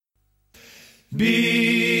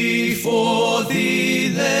Before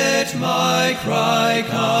thee let my cry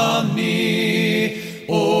come near,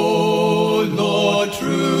 O Lord,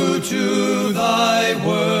 true to thy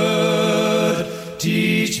word,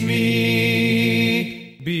 teach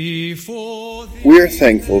me. We are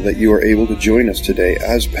thankful that you are able to join us today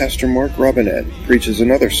as Pastor Mark Robinette preaches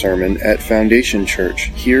another sermon at Foundation Church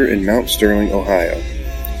here in Mount Sterling, Ohio.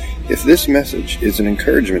 If this message is an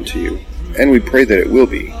encouragement to you, and we pray that it will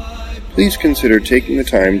be, please consider taking the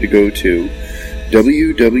time to go to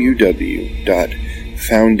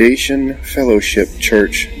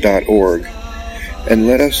www.foundationfellowshipchurch.org and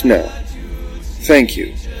let us know. Thank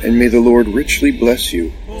you, and may the Lord richly bless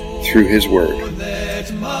you through His Word.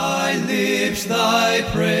 Let my lips thy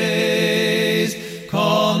praise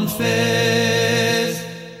confess.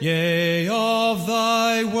 Yea, of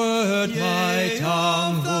thy word my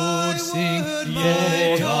tongue would sing.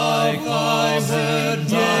 Yea, thy word,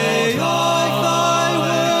 yea, thy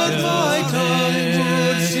word my tongue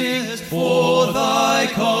would sing. For thy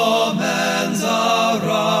commands are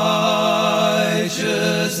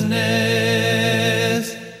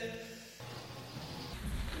righteousness.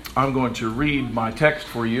 I'm going to read my text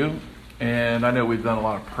for you, and I know we've done a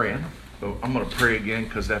lot of praying, so I'm going to pray again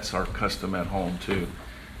because that's our custom at home too.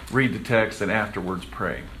 Read the text and afterwards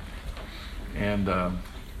pray, and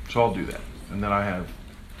so I'll do that. And then I have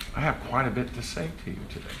quite a bit to say to you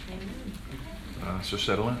today. So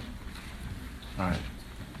settle in. All right.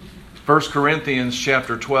 1 Corinthians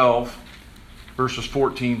chapter 12, verses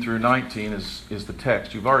 14 through 19 is the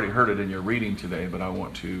text. You've already heard it in your reading today, but I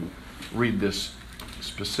want to read this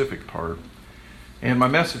specific part. And my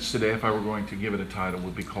message today, if I were going to give it a title,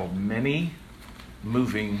 would be called Many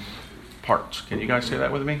Moving Parts. Can you guys say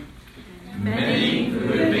that with me? Many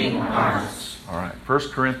moving parts. All right. 1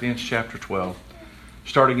 Corinthians chapter 12,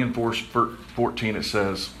 starting in verse 14, it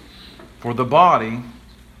says, "For the body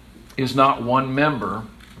is not one member,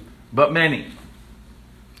 but many.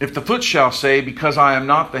 If the foot shall say, because I am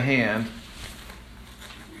not the hand,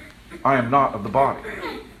 I am not of the body,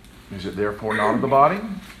 is it therefore not of the body?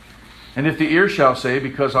 And if the ear shall say,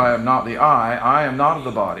 because I am not the eye, I am not of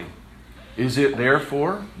the body, is it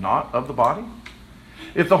therefore not of the body?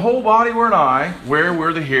 If the whole body were an eye, where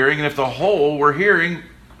were the hearing? And if the whole were hearing,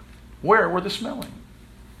 where were the smelling?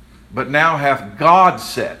 But now hath God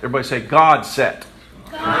set," everybody say God set.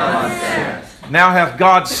 God set. "Now hath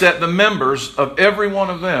God set the members of every one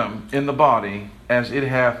of them in the body as it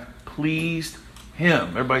hath pleased Him."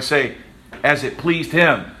 Everybody say, as it pleased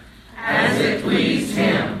Him. As it pleased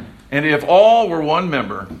Him. "And if all were one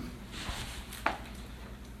member,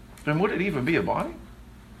 then would it even be a body?"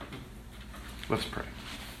 Let's pray.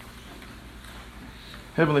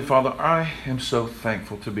 Heavenly Father, I am so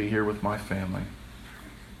thankful to be here with my family.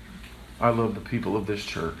 I love the people of this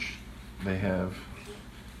church. They have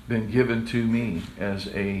been given to me as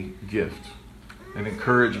a gift, an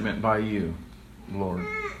encouragement by you, Lord.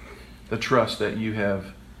 The trust that you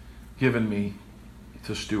have given me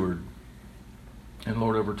to steward. And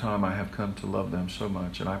Lord, over time I have come to love them so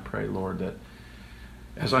much. And I pray, Lord, that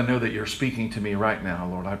as I know that you're speaking to me right now,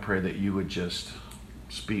 Lord, I pray that you would just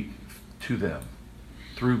speak to them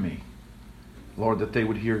through me. Lord, that they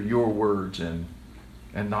would hear your words and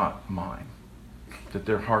not mine. That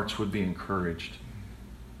their hearts would be encouraged.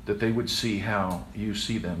 That they would see how you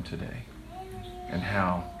see them today and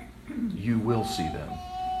how you will see them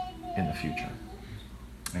in the future.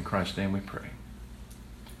 In Christ's name we pray.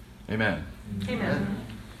 Amen. Amen.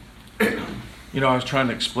 You know, I was trying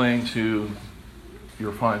to explain to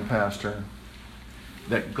your fine pastor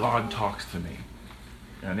that God talks to me.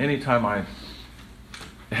 And anytime I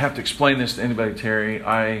have to explain this to anybody, Terry,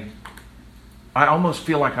 I almost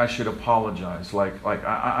feel like I should apologize. Like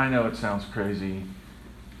I know it sounds crazy,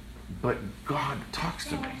 but God talks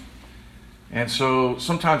to me. And so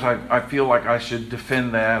sometimes I feel like I should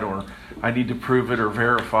defend that, or I need to prove it or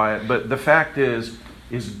verify it. But the fact is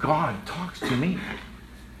God talks to me.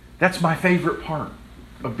 That's my favorite part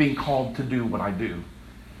of being called to do what I do.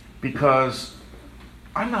 Because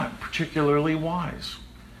I'm not particularly wise.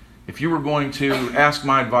 If you were going to ask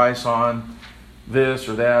my advice on this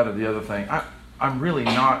or that or the other thing, I'm really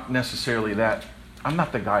not necessarily that. I'm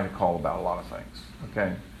not the guy to call about a lot of things.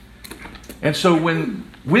 Okay? And so when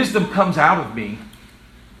wisdom comes out of me,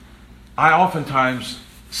 I oftentimes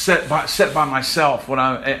sit by myself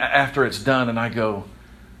after it's done, and I go,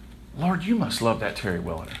 Lord, you must love that Terry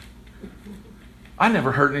Williter. I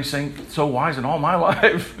never heard anything so wise in all my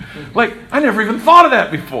life. Like, I never even thought of that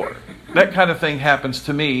before. That kind of thing happens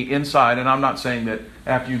to me inside, and I'm not saying that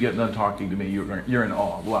after you get done talking to me, you're in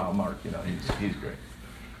awe. Wow, Mark, he's great.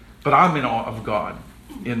 But I'm in awe of God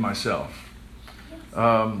in myself.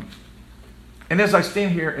 And as I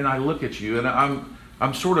stand here and I look at you, and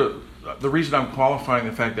I'm sort of, the reason I'm qualifying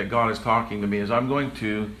the fact that God is talking to me is I'm going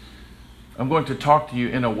to talk to you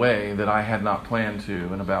in a way that I had not planned to,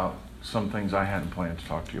 and about some things I hadn't planned to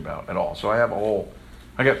talk to you about at all. So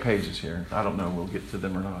I got pages here. I don't know if we'll get to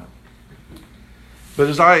them or not. But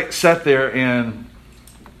as I sat there and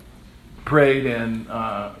prayed and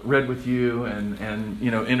read with you and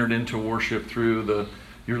entered into worship through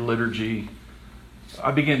your liturgy,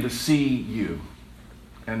 I began to see you.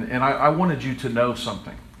 And I wanted you to know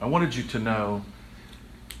something. I wanted you to know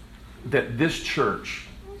that this church,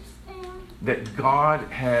 that God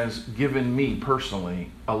has given me personally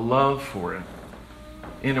a love for it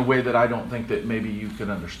in a way that I don't think that maybe you can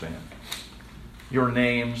understand. Your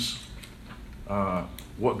names,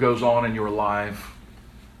 what goes on in your life,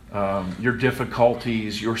 your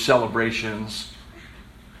difficulties, your celebrations,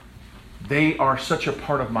 they are such a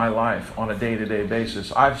part of my life on a day-to-day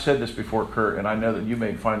basis. I've said this before, Kurt, and I know that you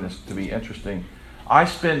may find this to be interesting. I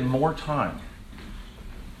spend more time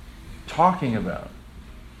talking about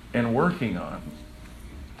and working on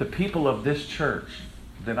the people of this church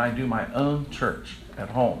than I do my own church at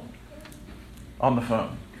home on the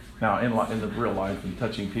phone. Now, in the real life and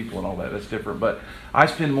touching people and all that, that's different. But I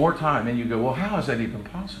spend more time, and you go, well, how is that even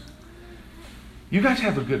possible? You guys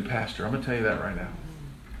have a good pastor. I'm going to tell you that right now.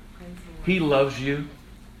 He loves you.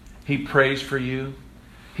 He prays for you.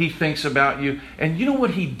 He thinks about you. And you know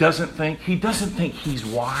what he doesn't think? He doesn't think he's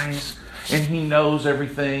wise and he knows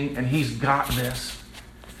everything and he's got this.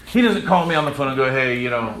 He doesn't call me on the phone and go, hey,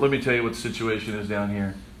 let me tell you what the situation is down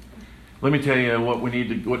here. Let me tell you what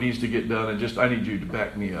needs to get done, and I need you to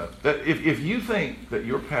back me up. That if you think that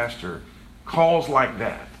your pastor calls like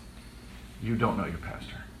that, you don't know your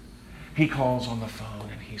pastor. He calls on the phone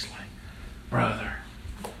and he's like, brother,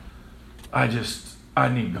 I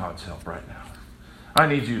need God's help right now. I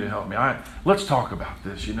need you to help me. Let's talk about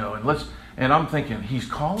this, and I'm thinking, he's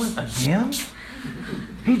calling again?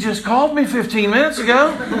 He just called me 15 minutes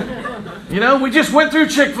ago. We just went through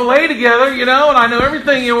Chick-fil-A together, and I know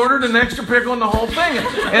everything he ordered, an extra pickle and the whole thing.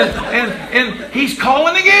 And he's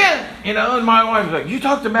calling again, and my wife's like, you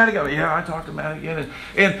talked to Matt again? Yeah, I talked to Matt again.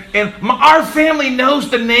 And our family knows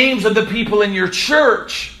the names of the people in your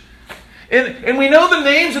church. And we know the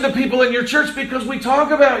names of the people in your church because we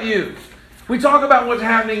talk about you. We talk about what's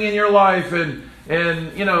happening in your life, and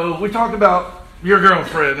we talk about your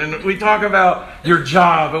girlfriend, and we talk about your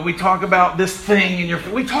job, and we talk about this thing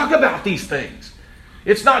in we talk about these things.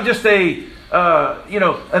 It's not just an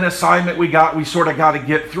assignment we sort of got to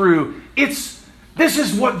get through. This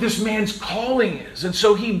is what this man's calling is. And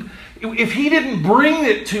so if he didn't bring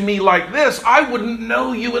it to me like this, I wouldn't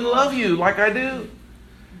know you and love you like I do.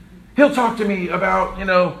 He'll talk to me about,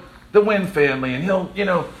 the Wynn family, and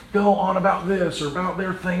he'll, go on about this or about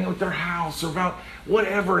their thing with their house or about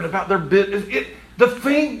whatever and about their business. The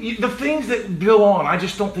things that go on, I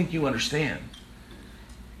just don't think you understand.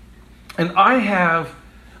 And I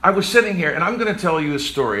was sitting here, and I'm going to tell you a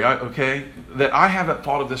story, that I haven't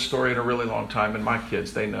thought of this story in a really long time, and my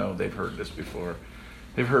kids, they know, they've heard this before.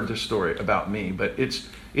 They've heard this story about me, but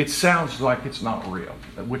it sounds like it's not real,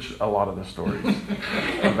 which a lot of the stories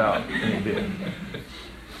about me did.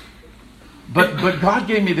 But God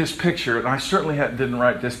gave me this picture, and I certainly didn't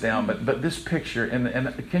write this down, but this picture,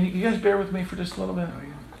 and can you guys bear with me for just a little bit?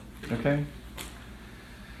 Okay?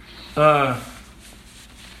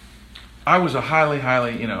 I was a highly,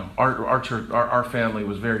 our church, our family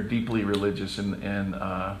was very deeply religious,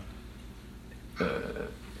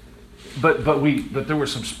 but there were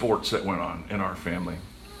some sports that went on in our family.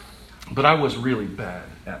 But I was really bad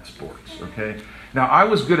at sports, okay? Now, I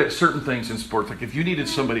was good at certain things in sports. Like if you needed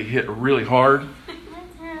somebody hit really hard,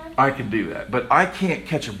 I could do that. But I can't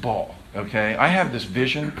catch a ball, okay? I have this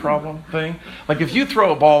vision problem thing. Like if you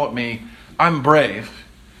throw a ball at me, I'm brave,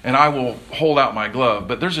 and I will hold out my glove,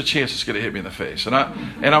 but there's a chance it's going to hit me in the face. And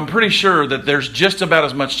I'm pretty sure that there's just about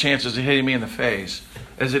as much chance as it hitting me in the face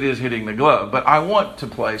as it is hitting the glove. But I want to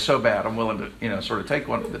play so bad, I'm willing to, sort of take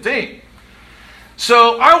one for the team.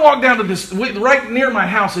 So I walk down to this, right near my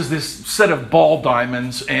house is this set of ball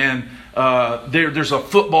diamonds, and there's a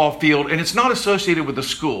football field, and it's not associated with the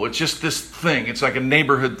school. It's just this thing. It's like a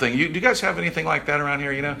neighborhood thing. Do you guys have anything like that around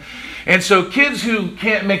here, And so kids who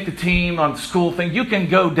can't make the team on the school thing, you can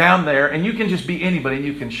go down there, and you can just be anybody, and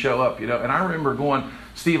you can show up, And I remember going,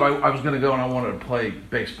 Steve, I was going to go, and I wanted to play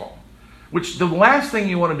baseball. Which the last thing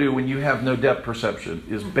you want to do when you have no depth perception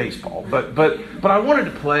is baseball. But I wanted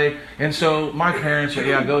to play, and so my parents said,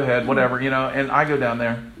 yeah, go ahead, whatever, and I go down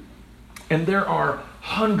there. And there are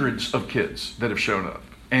hundreds of kids that have shown up.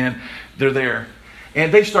 And they're there.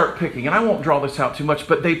 And they start picking, and I won't draw this out too much,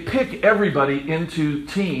 but they pick everybody into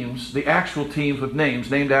teams, the actual teams with names,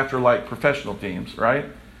 named after like professional teams, right?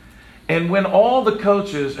 And when all the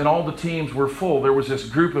coaches and all the teams were full, there was this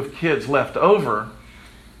group of kids left over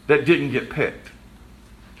that didn't get picked.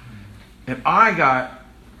 And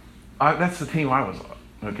that's the team I was on,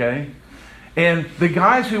 okay? And the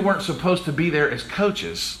guys who weren't supposed to be there as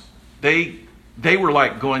coaches, they were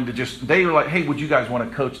like they were like, hey, would you guys want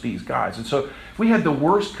to coach these guys? And so we had the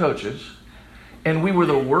worst coaches, and we were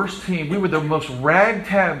the worst team. We were the most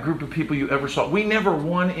ragtag group of people you ever saw. We never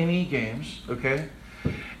won any games, okay?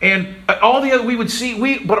 And all the other,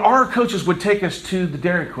 but our coaches would take us to the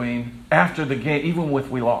Dairy Queen after the game, even if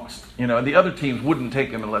we lost, and the other teams wouldn't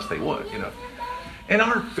take them unless they would, And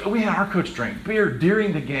our coach drank beer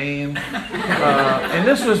during the game, and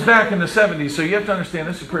this was back in the 70s, so you have to understand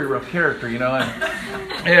this is a pretty rough character,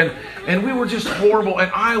 and we were just horrible,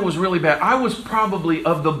 and I was really bad. I was probably,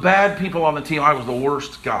 of the bad people on the team, I was the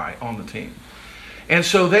worst guy on the team. And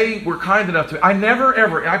so they were kind enough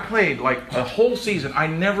I played like a whole season. I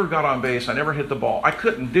never got on base. I never hit the ball. I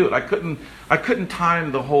couldn't do it. I couldn't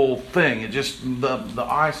time the whole thing. It just, the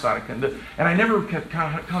eyesight, I couldn't do it. And I never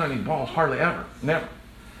caught any balls, hardly ever. Never.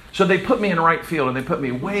 So they put me in right field, and they put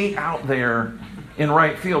me way out there in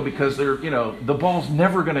right field because the ball's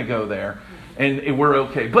never going to go there, and we're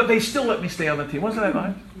okay. But they still let me stay on the team. Wasn't that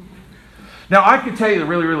nice? Now, I could tell you the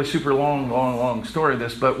really, really super long story of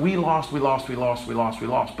this, but we lost.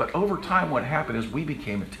 But over time, what happened is we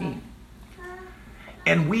became a team.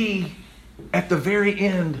 And we, at the very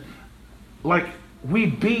end, we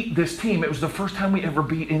beat this team. It was the first time we ever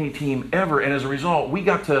beat any team ever. And as a result, we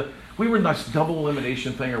were in this double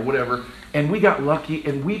elimination thing or whatever, and we got lucky,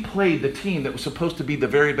 and we played the team that was supposed to be the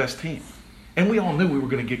very best team. And we all knew we were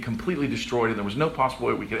going to get completely destroyed, and there was no possible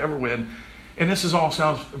way we could ever win. And this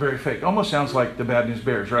sounds very fake. Almost sounds like the Bad News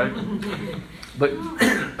Bears, right? But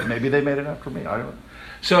maybe they made it up for me. I don't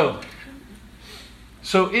know.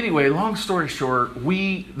 So anyway, long story short,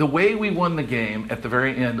 the way we won the game at the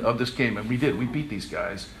very end of this game, and we beat these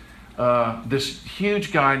guys. This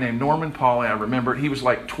huge guy named Norman Pauly, I remember, he was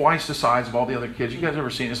like twice the size of all the other kids. You guys ever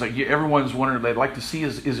seen it? It's like everyone's wondering, they'd like to see,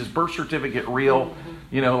 is his birth certificate real?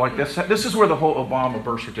 Like this is where the whole Obama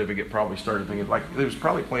birth certificate probably started thinking, like it was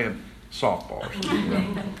probably playing softball or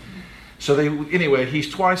something. So he's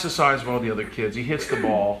twice the size of all the other kids. He hits the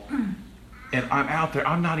ball, and I'm out there.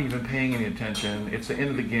 I'm not even paying any attention. It's the end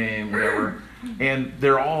of the game, whatever. And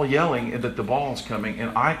they're all yelling that the ball's coming,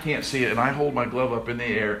 and I can't see it. And I hold my glove up in the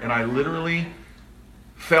air, and I literally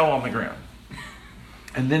fell on the ground.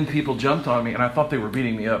 And then people jumped on me, and I thought they were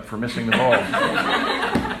beating me up for missing the ball.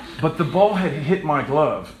 But the ball had hit my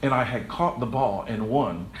glove, and I had caught the ball and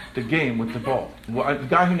won the game with the ball. The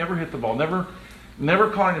guy who never hit the ball, never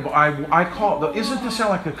caught any ball. I caught. Isn't this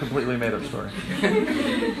sound like a completely made-up story?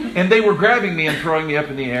 And they were grabbing me and throwing me up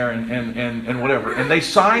in the air and whatever. And they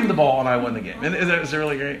signed the ball, and I won the game. And is it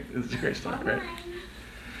really great? It's a great story, right?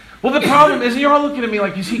 Well, the problem is, you're all looking at me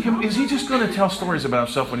like, is he just going to tell stories about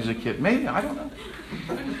himself when he's a kid? Maybe, I don't know.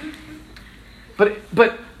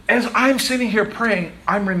 But as I'm sitting here praying,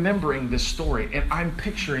 I'm remembering this story, and I'm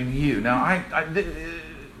picturing you. Now,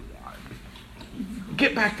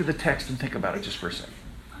 get back to the text and think about it just for a second.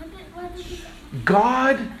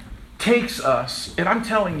 God takes us, and I'm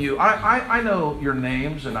telling you, I know your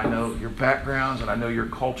names, and I know your backgrounds, and I know your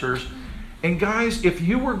cultures. And guys, if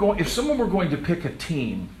someone were going to pick a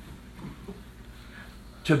team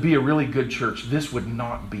to be a really good church, this would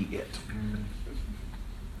not be it.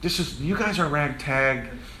 You guys are ragtag,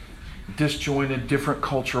 disjointed, different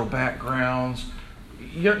cultural backgrounds.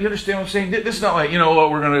 You understand what I'm saying? This is not like,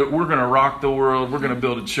 we're gonna rock the world, we're gonna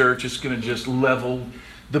build a church, it's gonna just level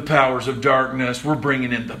the powers of darkness, we're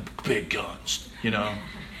bringing in the big guns,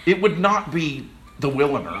 It would not be the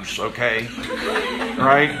Williners, okay?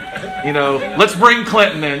 Right? Let's bring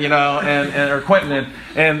Clinton in, or Quentin in,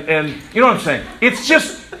 and you know what I'm saying? It's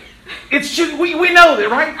just we know that,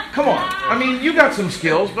 right? Come on. I mean, you got some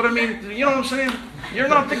skills, but I mean, you know what I'm saying? You're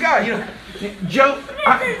not the guy. Joe,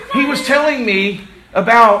 he was telling me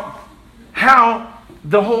about how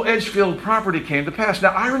the whole Edgefield property came to pass.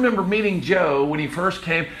 Now, I remember meeting Joe when he first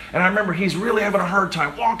came, and I remember he's really having a hard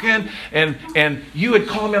time walking, and you had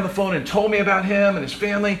called me on the phone and told me about him and his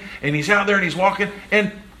family, and he's out there and he's walking,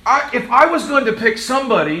 and if I was going to pick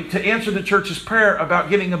somebody to answer the church's prayer about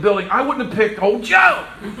getting a building, I wouldn't have picked old Joe.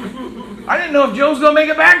 I didn't know if Joe was going to make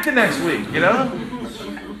it back to next week,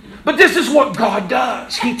 But this is what God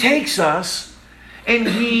does. He takes us and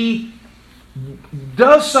He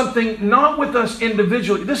does something not with us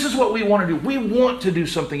individually. This is what we want to do. We want to do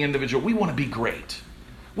something individual. We want to be great.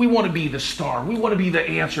 We want to be the star. We want to be the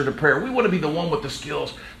answer to prayer. We want to be the one with the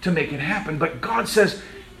skills to make it happen. But God says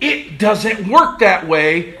it doesn't work that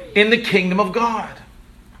way in the kingdom of God.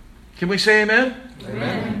 Can we say amen?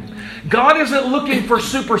 Amen. God isn't looking for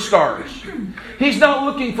superstars. He's not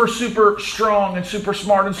looking for super strong and super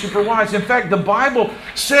smart and super wise. In fact, the Bible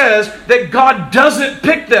says that God doesn't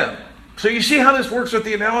pick them. So you see how this works with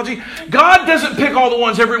the analogy? God doesn't pick all the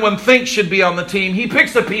ones everyone thinks should be on the team. He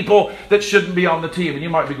picks the people that shouldn't be on the team. And you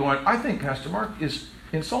might be going, I think Pastor Mark is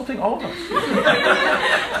insulting all of us.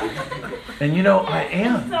 And you know, I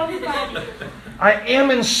am. I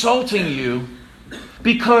am insulting you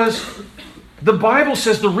because the Bible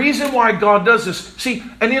says the reason why God does this, see,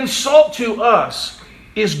 an insult to us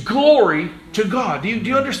is glory to God. Do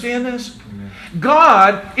you understand this?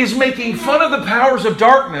 God is making fun of the powers of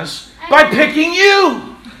darkness by picking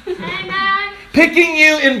you. Amen. Picking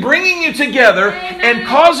you and bringing you together and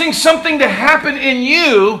causing something to happen in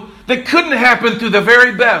you that couldn't happen through the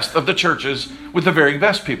very best of the churches with the very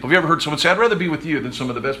best people. Have you ever heard someone say, I'd rather be with you than some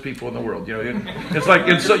of the best people in the world? You know, it's like,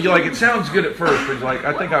 and so you're like, it sounds good at first, but you're like,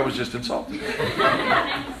 I think I was just insulted.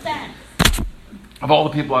 Of all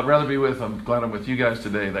the people I'd rather be with, I'm glad I'm with you guys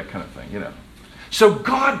today, that kind of thing, you know. So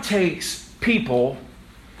God takes people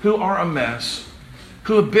who are a mess,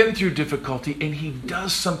 who have been through difficulty, and He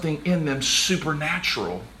does something in them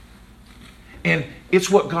supernatural. And it's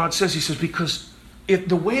what God says. He says, because if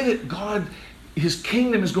the way that God, His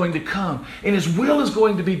kingdom is going to come, and His will is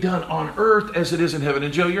going to be done on earth as it is in heaven.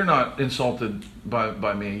 And Joe, you're not insulted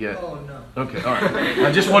by me yet. Oh, no. Okay, all right.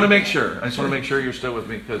 I just want to make sure. I just want to make sure you're still with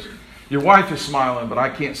me, because your wife is smiling, but I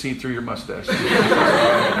can't see through your mustache.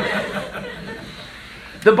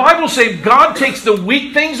 The Bible says God takes the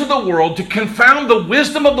weak things of the world to confound the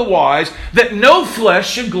wisdom of the wise, that no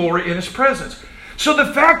flesh should glory in His presence. So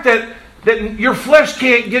the fact that your flesh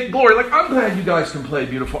can't get glory, like, I'm glad you guys can play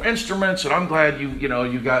beautiful instruments, and I'm glad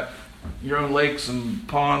you got your own lakes and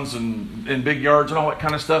ponds and big yards and all that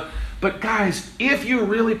kind of stuff. But guys, if you're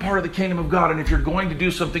really part of the kingdom of God, and if you're going to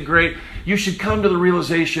do something great, you should come to the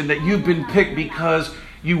realization that you've been picked because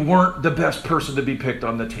you weren't the best person to be picked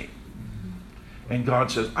on the team. And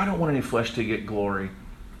God says, I don't want any flesh to get glory.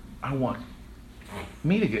 I want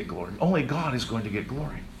me to get glory. Only God is going to get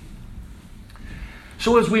glory.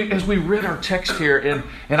 So as we read our text here,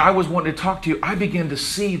 and I was wanting to talk to you, I began to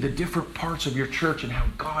see the different parts of your church and how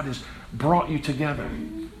God has brought you together.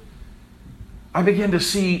 I began to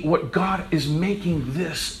see what God is making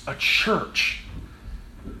this a church.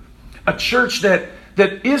 A church that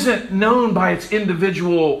isn't known by its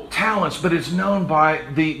individual talents, but it's known by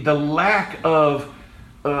the lack of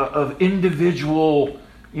individual,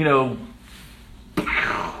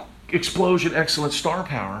 explosion, excellence, star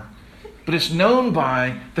power. But it's known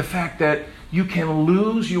by the fact that you can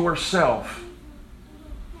lose yourself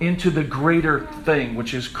into the greater thing,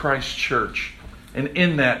 which is Christ's church. And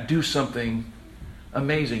in that, do something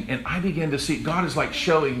amazing. And I began to see, God is like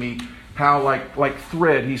showing me how like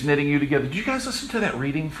thread, He's knitting you together. Did you guys listen to that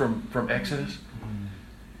reading from Exodus?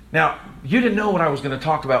 Now, you didn't know what I was going to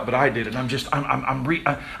talk about, but I did. And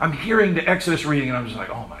I'm hearing the Exodus reading, and I'm just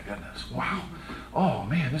like, oh my goodness, wow. Oh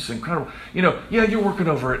man, this is incredible. You're working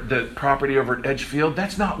over at the property over at Edgefield.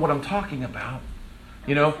 That's not what I'm talking about.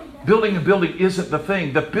 Building a building isn't the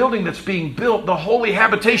thing. The building that's being built, the holy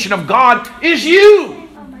habitation of God, is you.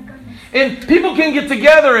 Oh my goodness. And people can get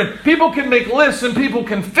together and people can make lists and people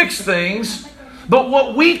can fix things. But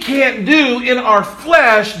what we can't do in our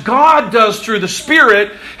flesh, God does through the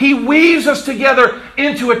Spirit. He weaves us together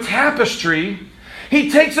into a tapestry. He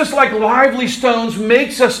takes us like lively stones,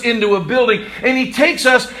 makes us into a building, and He takes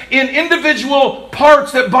us in individual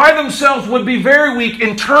parts that by themselves would be very weak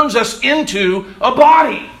and turns us into a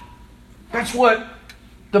body. That's what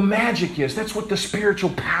the magic is. That's what the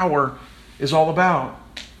spiritual power is all about.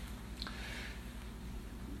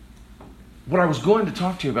 What I was going to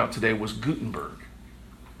talk to you about today was Gutenberg.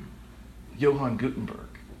 Johann Gutenberg.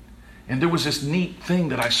 And there was this neat thing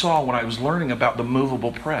that I saw when I was learning about the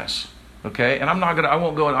movable press. Okay, and I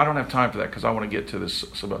won't go in, I don't have time for that because I want to get to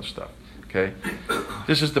some other stuff. Okay,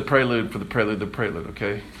 this is the prelude for the prelude,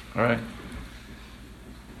 okay, all right.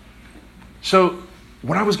 So,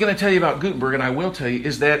 what I was going to tell you about Gutenberg, and I will tell you,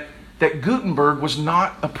 is that Gutenberg was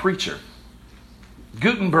not a preacher.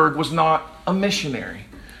 Gutenberg was not a missionary.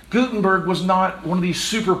 Gutenberg was not one of these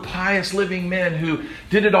super pious living men who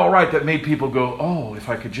did it all right that made people go, oh, if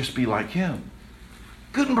I could just be like him.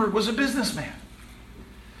 Gutenberg was a businessman.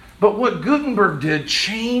 But what Gutenberg did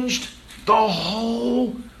changed the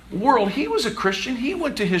whole world. He was a Christian. He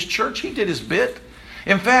went to his church. He did his bit.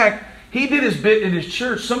 In fact, he did his bit in his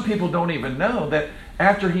church. Some people don't even know that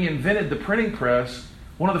after he invented the printing press,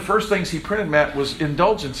 one of the first things he printed, Matt, was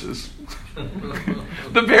indulgences.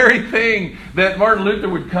 The very thing that Martin Luther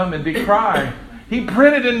would come and decry. He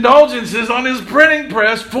printed indulgences on his printing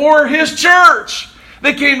press for his church.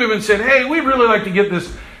 They came to him and said, hey, we'd really like to get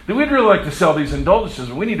this. We'd really like to sell these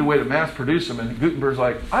indulgences. We need a way to mass produce them. And Gutenberg's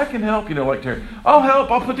like, I can help. Like Terry, I'll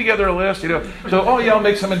help. I'll put together a list. So, I'll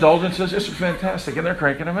make some indulgences. This is fantastic. And they're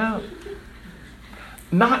cranking them out.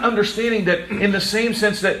 Not understanding that in the same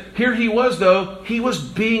sense that here he was, though, he was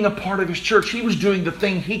being a part of his church. He was doing the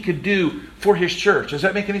thing he could do for his church. Does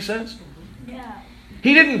that make any sense? Yeah.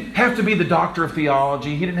 He didn't have to be the doctor of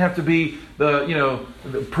theology. He didn't have to be the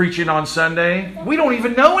preaching on Sunday. We don't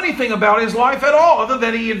even know anything about his life at all, other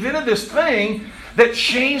than he invented this thing that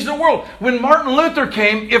changed the world. When Martin Luther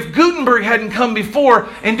came, if Gutenberg hadn't come before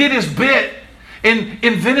and did his bit and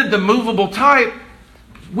invented the movable type,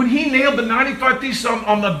 when he nailed the 95 Theses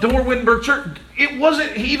on the door of Wittenberg Church, it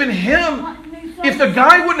wasn't even him. If the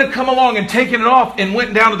guy wouldn't have come along and taken it off and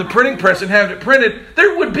went down to the printing press and had it printed,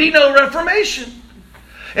 there would be no Reformation.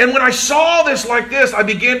 And when I saw this like this, I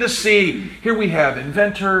began to see, here we have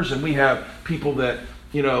inventors and we have people that,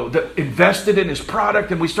 that invested in his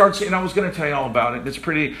product, and we started seeing, I was going to tell you all about it. It's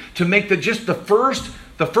pretty, to make the first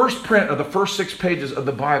print of the first 6 pages of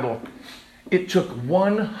the Bible, it took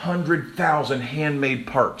 100,000 handmade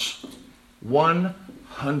parts.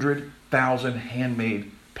 100,000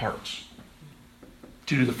 handmade parts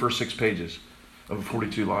to do the first 6 pages of a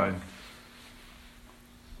 42-line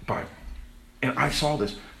Bible. And I saw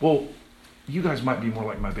this. Well, you guys might be more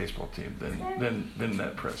like my baseball team than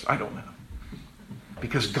that press. I don't know.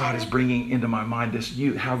 Because God is bringing into my mind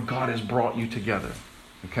how God has brought you together.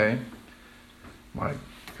 Okay? My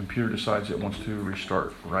computer decides it wants to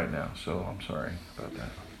restart right now, so I'm sorry about that.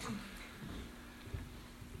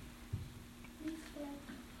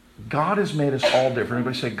 God has made us all different.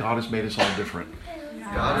 Everybody say, God has made us all different.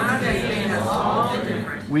 God has made us all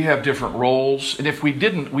different. We have different roles, and if we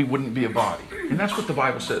didn't, we wouldn't be a body. And that's what the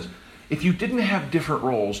Bible says. If you didn't have different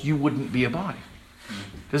roles, you wouldn't be a body.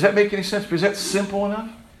 Does that make any sense? Is that simple enough?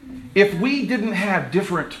 If we didn't have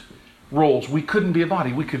different roles, we couldn't be a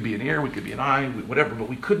body. We could be an ear, we could be an eye, whatever, but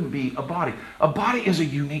we couldn't be a body. A body is a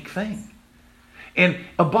unique thing. And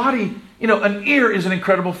a body, an ear is an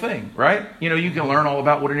incredible thing, right? You can learn all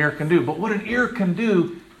about what an ear can do, but what an ear can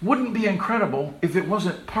do wouldn't be incredible if it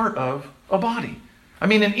wasn't part of a body. I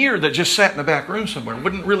mean, an ear that just sat in the back room somewhere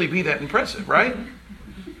wouldn't really be that impressive, right?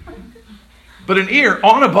 But an ear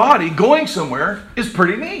on a body going somewhere is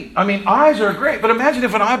pretty neat. I mean, eyes are great, but imagine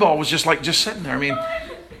if an eyeball was just sitting there. I mean,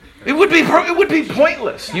 it would be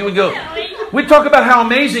pointless. You would go, we'd talk about how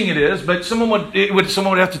amazing it is, but someone would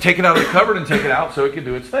have to take it out of the cupboard and take it out so it could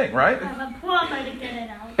do its thing, right?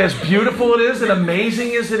 As beautiful it is and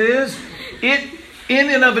amazing as it is, it in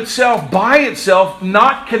and of itself, by itself,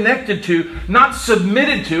 not connected to, not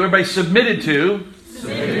submitted to, everybody submitted to.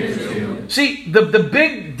 Submitted to. See, the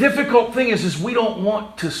big difficult thing is we don't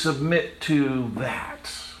want to submit to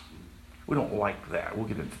that. We don't like that. We'll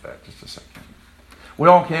get into that in just a second. We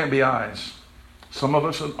all can't be eyes. Some of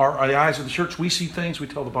us are the eyes of the church. We see things we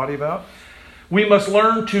tell the body about. We must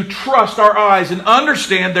learn to trust our eyes and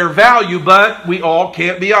understand their value, but we all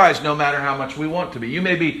can't be eyes no matter how much we want to be. You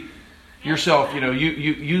may be yourself,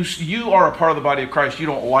 you are a part of the body of Christ. You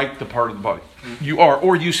don't like the part of the body. You are,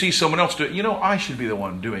 or you see someone else do it. I should be the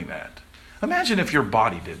one doing that. Imagine if your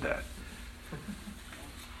body did that.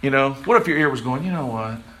 What if your ear was going, you know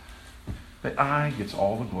what? The eye gets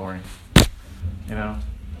all the glory.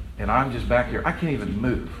 And I'm just back here. I can't even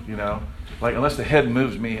move, unless the head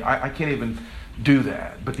moves me, I can't even do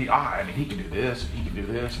that. But the eye, he can do this, and he can do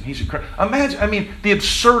this, and he's incredible. Imagine, the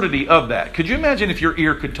absurdity of that. Could you imagine if your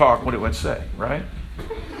ear could talk what it would say, right?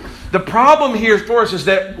 The problem here for us is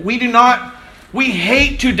that we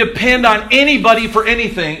hate to depend on anybody for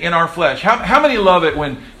anything in our flesh. How many love it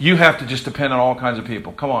when you have to just depend on all kinds of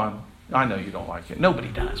people? Come on. I know you don't like it. Nobody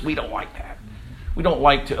does. We don't like that. We don't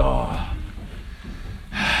like to,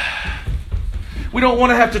 we don't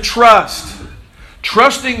want to have to trust.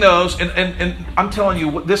 Trusting those, and I'm telling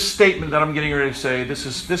you, this statement that I'm getting ready to say, this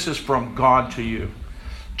is from God to you.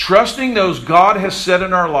 Trusting those God has set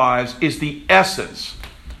in our lives is the essence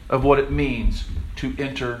of what it means to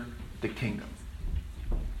enter the kingdom.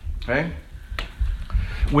 Okay?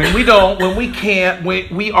 When we don't, when we can't,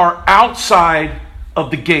 we are outside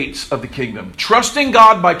of the gates of the kingdom. Trusting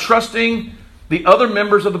God by trusting the other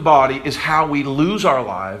members of the body is how we lose our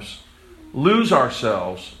lives, lose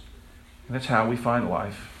ourselves, and that's how we find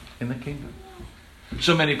life in the kingdom.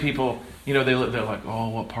 So many people, they're like, oh,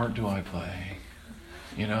 what part do I play?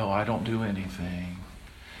 I don't do anything.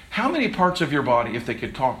 How many parts of your body, if they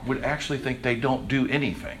could talk, would actually think they don't do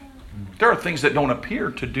anything? There are things that don't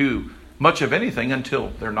appear to do much of anything until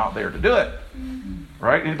they're not there to do it.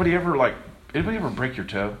 Right? Anybody ever break your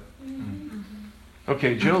toe?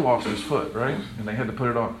 Okay, Joe lost his foot, right? And they had to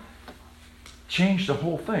put it on. Changed the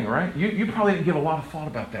whole thing, right? You probably didn't give a lot of thought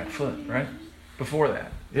about that foot, right? Before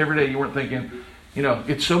that. Every day you weren't thinking,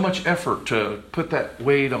 it's so much effort to put that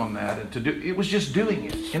weight on that and to do it was just doing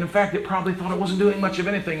it. And in fact, it probably thought it wasn't doing much of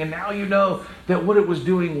anything. And now you know that what it was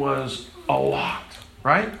doing was a lot,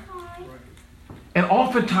 right? And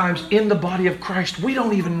oftentimes in the body of Christ, we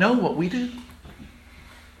don't even know what we do.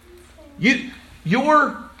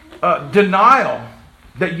 Your denial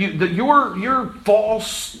that your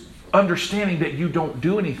false understanding that you don't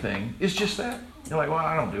do anything is just that. You're like, well,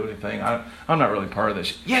 I don't do anything. I'm not really part of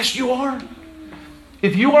this. Yes, you are.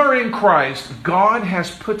 If you are in Christ, God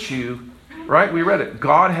has put you, right? We read it.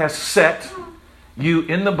 God has set you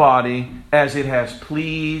in the body as it has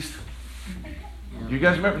pleased. You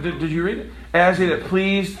guys remember? Did you read it? As it had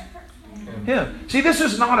pleased Him. See, this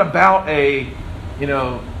is not about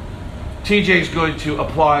TJ's going to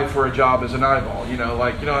apply for a job as an eyeball.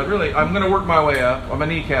 I'm going to work my way up. I'm a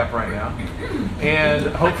kneecap right now. And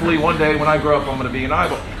hopefully one day when I grow up, I'm going to be an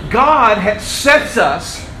eyeball. God sets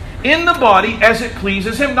us in the body as it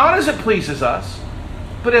pleases Him. Not as it pleases us,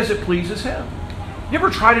 but as it pleases Him. You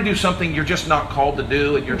ever try to do something you're just not called to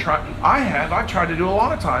do? And I've tried to do a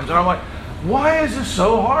lot of times. And I'm like, why is this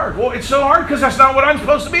so hard? Well, it's so hard because that's not what I'm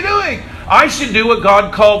supposed to be doing. I should do what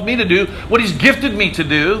God called me to do, what He's gifted me to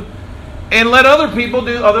do, and let other people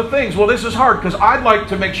do other things. Well, this is hard because I'd like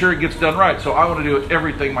to make sure it gets done right, so I want to do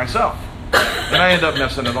everything myself. And I end up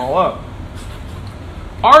messing it all up.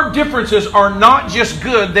 Our differences are not just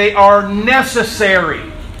good, they are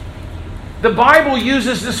necessary. The Bible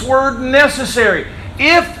uses this word necessary.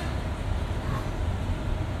 If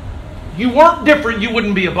you weren't different, you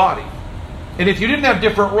wouldn't be a body. And if you didn't have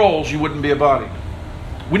different roles, you wouldn't be a body.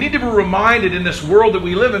 We need to be reminded in this world that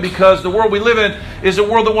we live in, because the world we live in is a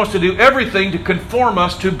world that wants to do everything to conform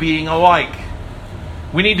us to being alike.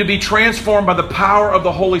 We need to be transformed by the power of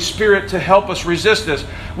the Holy Spirit to help us resist this.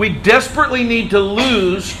 We desperately need to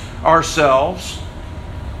lose ourselves.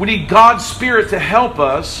 We need God's Spirit to help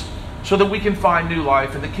us so that we can find new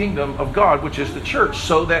life in the kingdom of God, which is the church,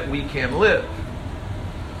 so that we can live.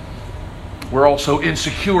 We're also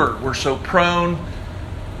insecure. We're so prone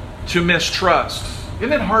to mistrust.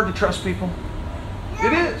 Isn't it hard to trust people?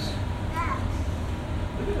 It is.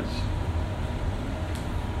 It is.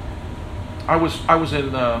 I was in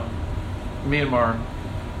Myanmar,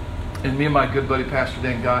 and me and my good buddy Pastor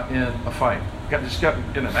Dan got in a fight. Got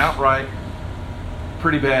in an outright,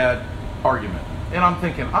 pretty bad argument. And I'm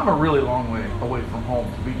thinking, I'm a really long way away from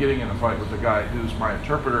home to be getting in a fight with a guy who's my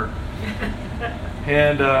interpreter.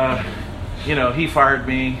 And he fired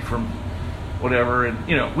me from whatever, and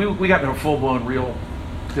we got into a full-blown real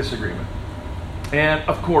disagreement. And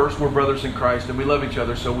of course, we're brothers in Christ and we love each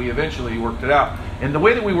other, so we eventually worked it out. And the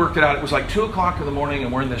way that we worked it out, it was like 2 o'clock in the morning,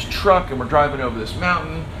 and we're in this truck and we're driving over this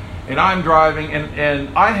mountain, and I'm driving, and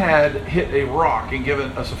I had hit a rock and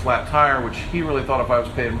given us a flat tire, which he really thought if I was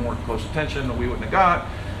paying more close attention that we wouldn't have got.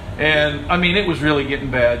 And I mean, it was really getting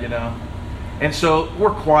bad, And so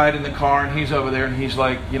we're quiet in the car, and he's over there, and he's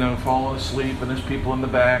like, falling asleep, and there's people in the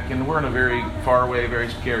back, and we're in a very far away, very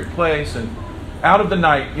scary place. And out of the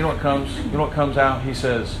night, what comes out? He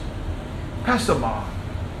says, Pastor Ma,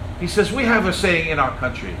 he says, we have a saying in our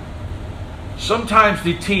country, sometimes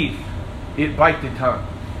the teeth, it bite the tongue.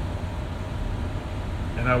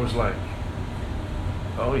 And I was like,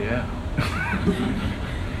 oh yeah.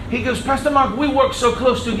 He goes, Pastor Mark, we work so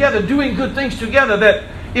close together, doing good things together, that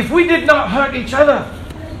if we did not hurt each other,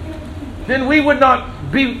 then we would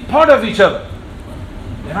not be part of each other.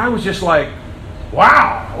 And I was just like,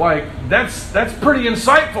 wow, that's pretty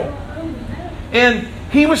insightful. And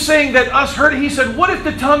he was saying that us hurting, he said, what if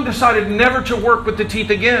the tongue decided never to work with the teeth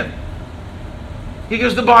again? He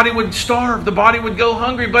goes, the body would starve, the body would go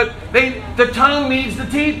hungry, but the tongue needs the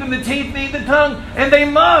teeth, and the teeth need the tongue, and they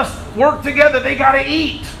must work together. They got to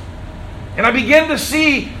eat. And I began to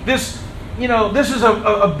see this, this is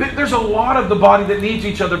there's a lot of the body that needs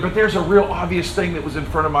each other, but there's a real obvious thing that was in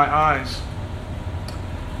front of my eyes.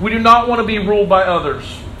 We do not want to be ruled by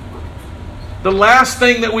others. The last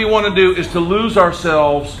thing that we want to do is to lose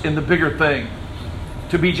ourselves in the bigger thing,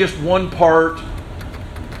 to be just one part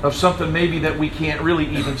of something maybe that we can't really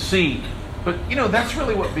even see. But that's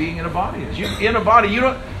really what being in a body is. In a body,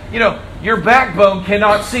 your backbone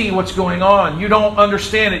cannot see what's going on. You don't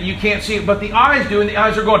understand it. You can't see it. But the eyes do, and the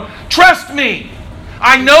eyes are going, trust me.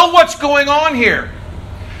 I know what's going on here.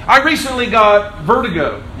 I recently got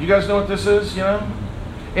vertigo. You guys know what this is, you know?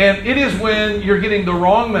 And it is when you're getting the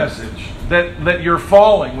wrong message, that you're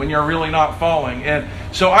falling when you're really not falling. And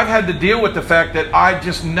so I've had to deal with the fact that I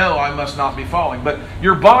just know I must not be falling. But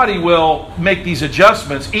your body will make these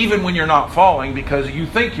adjustments even when you're not falling because you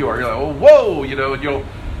think you are. You're like, oh, whoa, you know,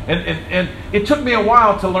 and it took me a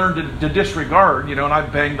while to learn to disregard, you know, and I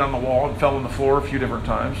banged on the wall and fell on the floor a few different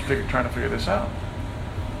times trying to figure this out.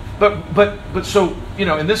 But so, you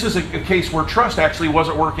know, and this is a case where trust actually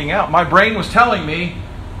wasn't working out. My brain was telling me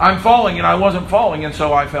I'm falling and I wasn't falling, and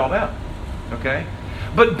so I fell down. Okay?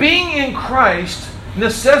 But being in Christ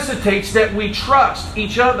necessitates that we trust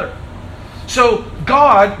each other. So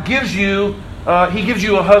God gives you, He gives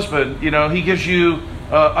you a husband, you know, He gives you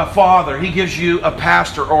a father, He gives you a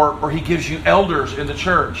pastor, or He gives you elders in the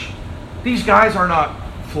church. These guys are not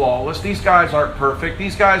flawless. These guys aren't perfect.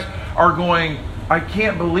 These guys are going, I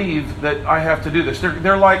can't believe that I have to do this.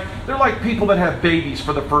 They're like people that have babies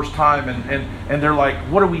for the first time, and they're like,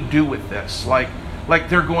 what do we do with this? Like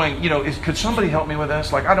they're going, you know, could somebody help me with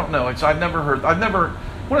this? Like, I don't know.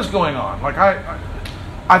 What is going on? Like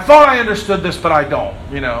I thought I understood this, but I don't,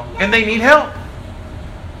 you know, and they need help.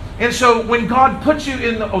 And so when God puts you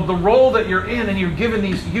in the role that you're in, and you're given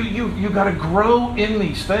these, you got to grow in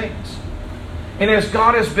these things. And as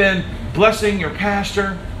God has been blessing your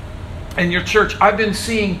pastor and your church, I've been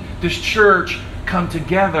seeing this church come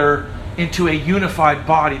together into a unified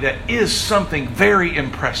body that is something very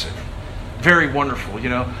impressive, very wonderful. You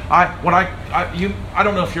know, I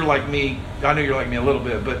don't know if you're like me. I know you're like me a little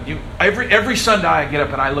bit, but every Sunday I get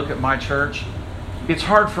up and I look at my church. It's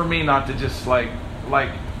hard for me not to just like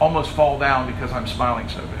almost fall down because I'm smiling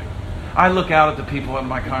so big. I look out at the people in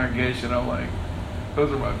my congregation. I'm like,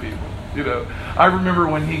 those are my people. You know, I remember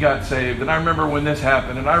when he got saved, and I remember when this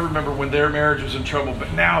happened, and I remember when their marriage was in trouble,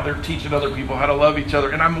 but now they're teaching other people how to love each other,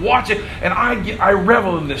 and I'm watching, and I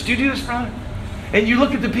revel in this. Do you do this, brother? And you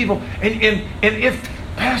look at the people, and if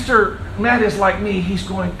Pastor Matt is like me, he's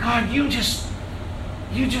going, God, you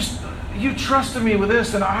trusted me with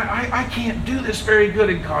this, and I can't do this very good.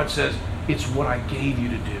 And God says, it's what I gave you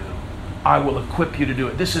to do. I will equip you to do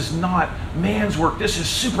it. This is not man's work. This is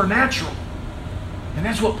supernatural. And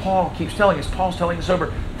that's what Paul keeps telling us. Paul's telling us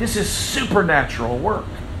over, this is supernatural work.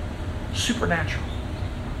 Supernatural.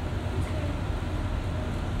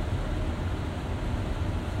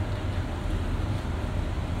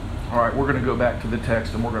 All right, we're going to go back to the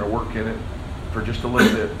text and we're going to work in it for just a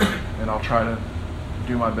little bit. And I'll try to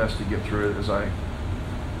do my best to get through it as I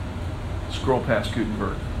scroll past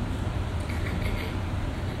Gutenberg.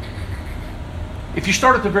 If you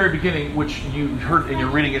start at the very beginning, which you heard in your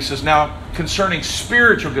reading, it says, now concerning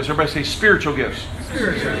spiritual gifts. Everybody say spiritual gifts.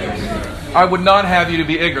 Spiritual gifts. I would not have you to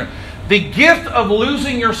be ignorant. The gift of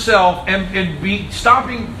losing yourself and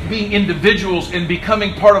stopping being individuals and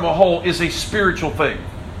becoming part of a whole is a spiritual thing.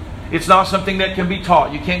 It's not something that can be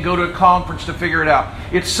taught. You can't go to a conference to figure it out.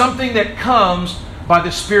 It's something that comes by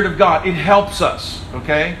the Spirit of God. It helps us,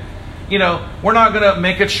 okay? You know, we're not going to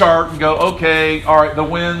make a chart and go, okay, all right, the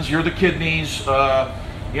winds, you're the kidneys, Allen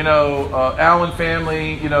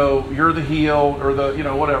family, you know, you're the heel, or the, you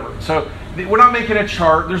know, whatever. So we're not making a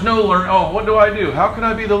chart. There's no what do I do? How can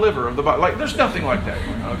I be the liver of the body? Like, there's nothing like that,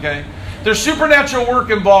 okay? There's supernatural work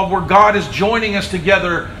involved where God is joining us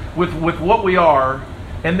together with what we are,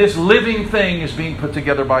 and this living thing is being put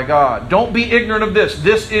together by God. Don't be ignorant of this.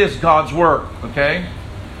 This is God's work, okay?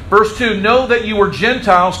 Verse 2, know that you were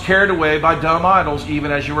Gentiles carried away by dumb idols,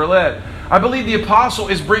 even as you were led. I believe the apostle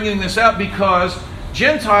is bringing this out because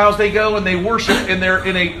Gentiles, they go and they worship, and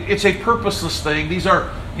it's a purposeless thing. These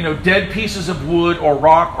are, you know, dead pieces of wood or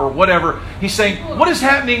rock or whatever. He's saying, what is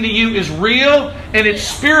happening to you is real and it's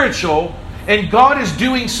spiritual, and God is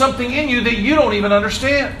doing something in you that you don't even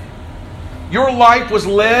understand. Your life was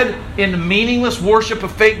led in meaningless worship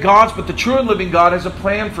of fake gods, but the true and living God has a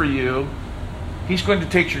plan for you. He's going to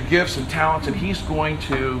take your gifts and talents, and He's going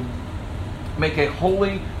to make a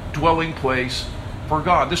holy dwelling place for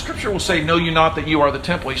God. The scripture will say, know you not that you are the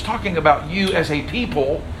temple. He's talking about you as a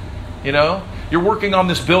people. You know, you're working on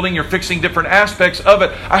this building, you're fixing different aspects of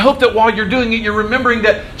it. I hope that while you're doing it, you're remembering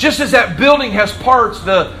that just as that building has parts,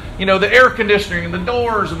 the air conditioning and the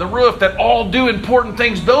doors and the roof that all do important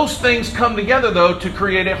things, those things come together, though, to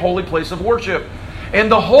create a holy place of worship. And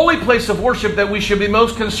the holy place of worship that we should be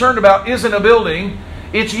most concerned about isn't a building,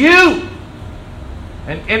 it's you.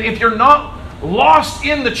 And if you're not lost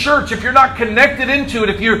in the church, if you're not connected into it,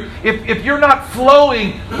 if you're not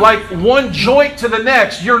flowing like one joint to the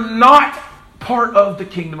next, you're not part of the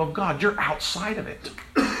kingdom of God. You're outside of it.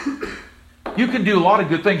 You can do a lot of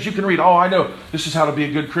good things. You can read, I know this is how to be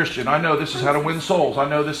a good Christian. I know this is how to win souls. I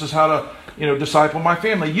know this is how to, disciple my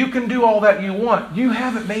family. You can do all that you want. You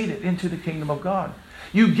haven't made it into the kingdom of God.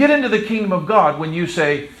 You get into the kingdom of God when you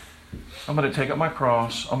say, I'm going to take up my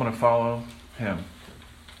cross. I'm going to follow Him.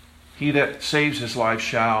 He that saves his life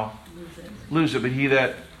shall lose it, but he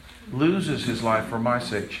that loses his life for my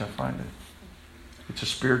sake shall find it. It's a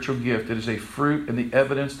spiritual gift. It is a fruit and the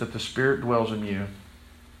evidence that the Spirit dwells in you.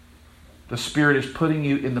 The Spirit is putting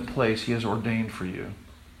you in the place He has ordained for you.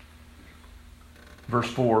 Verse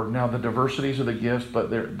 4, now the diversities of the gifts, but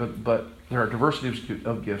there are diversities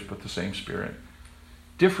of gifts, but the same Spirit.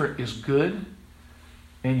 Different is good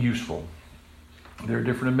and useful. There are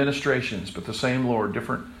different administrations, but the same Lord.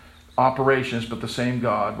 Different operations, but the same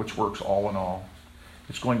God, which works all in all.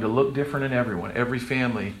 It's going to look different in everyone, every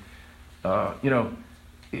family. If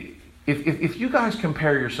you guys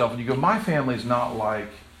compare yourself and you go, my family's not like,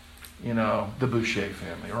 the Boucher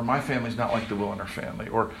family, or my family's not like the Williner family,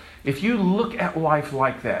 or if you look at life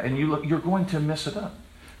like that and you're going to mess it up.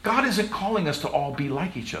 God isn't calling us to all be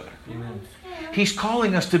like each other. Amen. He's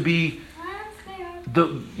calling us to be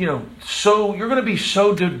so you're going to be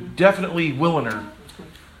so definitely Williner,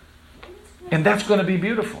 and that's going to be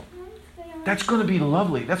beautiful. That's going to be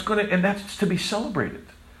lovely. And that's to be celebrated.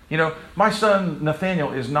 My son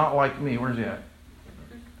Nathaniel is not like me. Where's he at?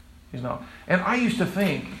 He's not. And I used to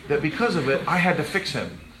think that because of it, I had to fix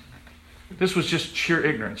him. This was just sheer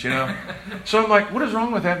ignorance, So I'm like, what is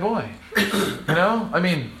wrong with that boy? There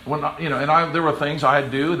were things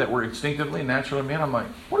I'd do that were instinctively, naturally, I'm like,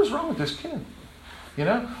 what is wrong with this kid?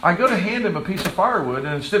 I go to hand him a piece of firewood,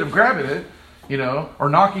 and instead of grabbing it, or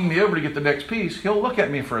knocking me over to get the next piece, he'll look at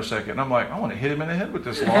me for a second. I'm like, I want to hit him in the head with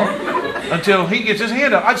this log until he gets his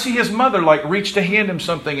hand up. I'd see his mother reach to hand him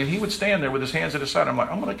something, and he would stand there with his hands at his side. I'm like,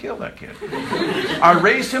 I'm going to kill that kid. I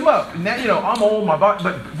raised him up. Now, I'm old, my body,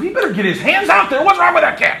 but we better get his hands out there. What's wrong with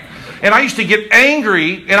that kid? And I used to get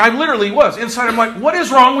angry, and I literally was. Inside, I'm like, what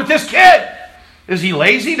is wrong with this kid? Is he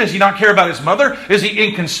lazy? Does he not care about his mother? Is he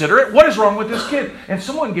inconsiderate? What is wrong with this kid? And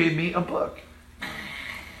someone gave me a book.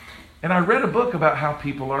 And I read a book about how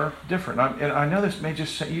people are different. And I know this may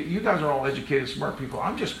just say, you guys are all educated, smart people.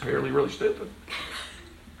 I'm just apparently really stupid.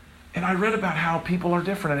 And I read about how people are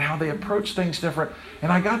different and how they approach things different.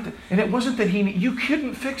 And and it wasn't that you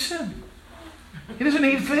couldn't fix him. He doesn't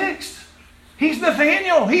need fixed. He's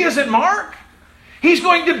Nathaniel. He isn't Mark. He's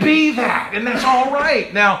going to be that. And that's all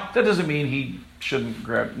right. Now, that doesn't mean he shouldn't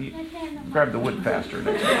grab the wood faster.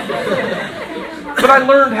 But I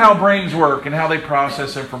learned how brains work and how they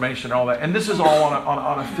process information and all that. And this is all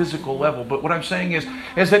on a physical level. But what I'm saying is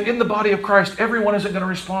that in the body of Christ, everyone isn't going to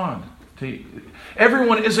respond to you.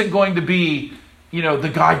 Everyone isn't going to be,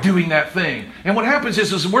 the guy doing that thing. And what happens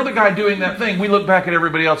is we're the guy doing that thing. We look back at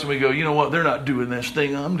everybody else and we go, you know what? They're not doing this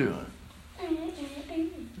thing I'm doing.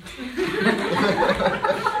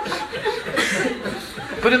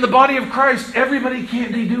 But in the body of Christ, everybody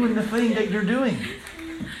can't be doing the thing that you're doing.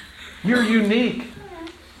 You're unique.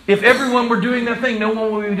 If everyone were doing that thing, no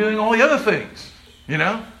one would be doing all the other things.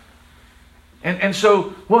 And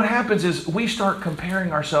so what happens is we start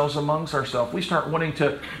comparing ourselves amongst ourselves. We start wanting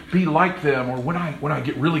to be like them. Or when I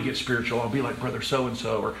really get spiritual, I'll be like brother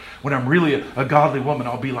so-and-so. Or when I'm really a godly woman,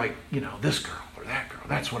 I'll be like, this girl or that girl.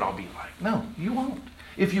 That's what I'll be like. No, you won't.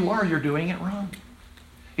 If you are, you're doing it wrong.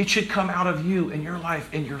 It should come out of you and your life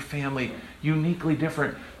and your family uniquely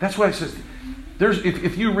different. That's why it says,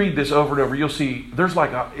 if you read this over and over, you'll see there's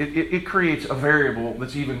it creates a variable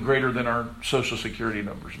that's even greater than our Social Security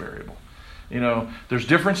numbers variable. There's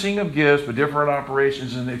differencing of gifts, but different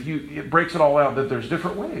operations, and it breaks it all out that there's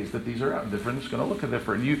different ways that these are out different. It's going to look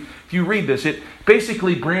different. If you read this, it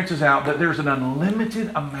basically branches out that there's an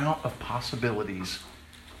unlimited amount of possibilities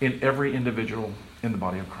in every individual in the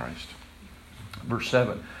body of Christ. Verse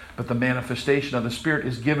 7, but the manifestation of the Spirit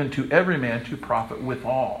is given to every man to profit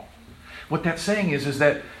withal. What that's saying is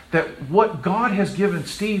that what God has given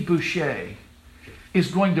Steve Boucher is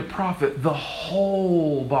going to profit the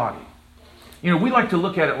whole body. We like to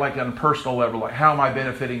look at it like on a personal level, like how am I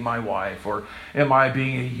benefiting my wife, or am I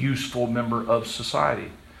being a useful member of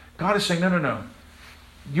society? God is saying, no.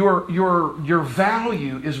 Your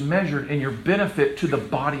value is measured in your benefit to the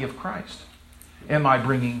body of Christ. Am I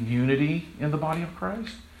bringing unity in the body of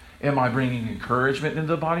Christ? Am I bringing encouragement into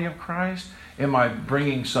the body of Christ? Am I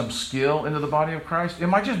bringing some skill into the body of Christ?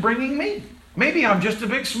 Am I just bringing me? Maybe I'm just a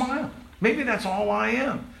big smile. Maybe that's all I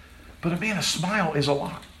am. But a smile is a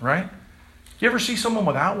lot, right? You ever see someone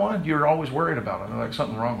without one? You're always worried about it. Like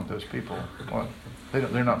something's wrong with those people. Well,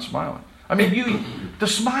 they're not smiling. I mean, the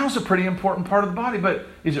smile's a pretty important part of the body, but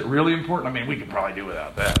is it really important? I mean, we could probably do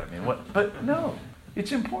without that. I mean, what? But no,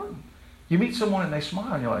 it's important. You meet someone and they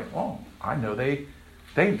smile, and you're like, oh, I know they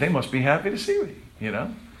must be happy to see me, you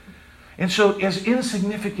know? And so as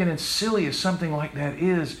insignificant and silly as something like that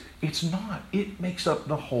is, it's not. It makes up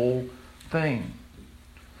the whole thing.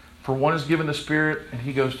 For one is given the Spirit, and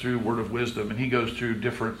he goes through word of wisdom, and he goes through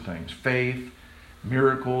different things. Faith,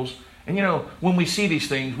 miracles. And, you know, when we see these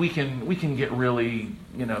things, we can get really,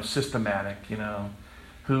 you know, systematic, you know.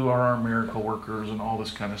 Who are our miracle workers and all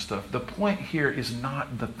this kind of stuff. The point here is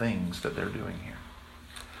not the things that they're doing here.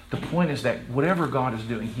 The point is that whatever God is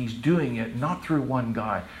doing, He's doing it not through one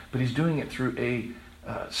guy, but He's doing it through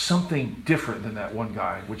something different than that one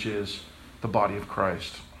guy, which is the body of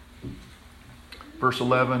Christ. Verse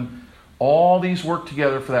 11, all these work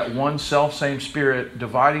together for that one self-same Spirit,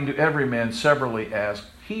 dividing to every man severally as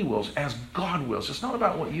He wills, as God wills. It's not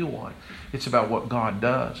about what you want. It's about what God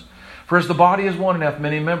does. For as the body is one and hath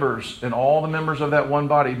many members, and all the members of that one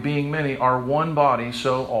body, being many, are one body,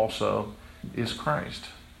 so also is Christ.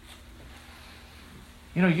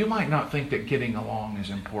 You know, you might not think that getting along is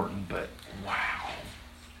important, but wow,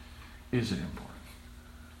 is it important?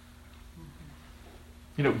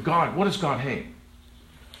 You know, God, what does God hate?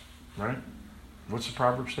 Right? What's the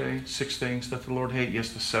Proverbs say? 6 things that the Lord hate. Yes,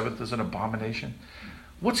 the 7th is an abomination.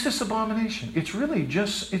 What's this abomination? It's really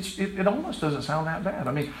just, it almost doesn't sound that bad.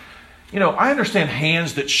 I mean, you know, I understand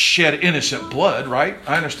hands that shed innocent blood, right?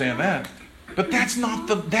 I understand that. But that's not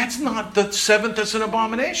the 7th that's an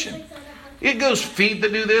abomination. It goes feet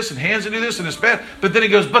that do this and hands that do this and it's bad. But then it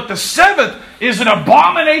goes, but the 7th is an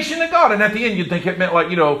abomination to God. And at the end you'd think it meant like,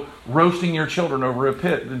 you know, roasting your children over a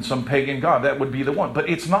pit in some pagan god. That would be the one. But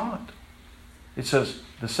it's not. It says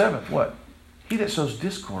the 7th, what? He that sows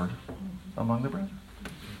discord among the brethren.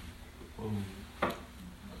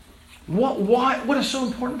 What is so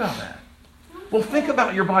important about that? Well, think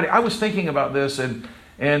about your body. I was thinking about this, and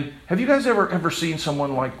have you guys ever seen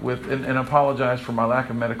someone like with, and apologize for my lack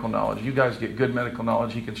of medical knowledge. You guys get good medical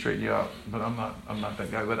knowledge, he can straighten you out, but I'm not that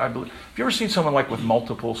guy. But I believe, have you ever seen someone like with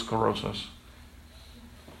multiple sclerosis?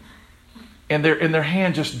 And their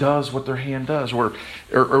hand just does what their hand does, or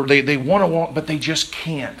they want to walk, but they just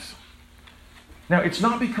can't. Now, it's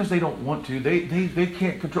not because they don't want to. They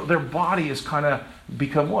can't control. Their body has kind of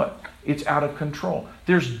become what? It's out of control.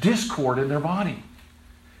 There's discord in their body.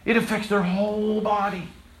 It affects their whole body.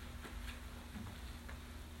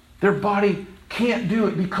 Their body can't do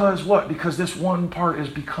it because what? Because this one part has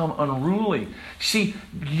become unruly. See,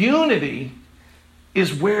 unity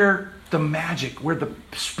is where the magic, where the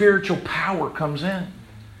spiritual power comes in.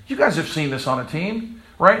 You guys have seen this on a team,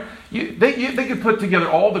 right? They could put together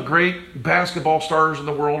all the great basketball stars in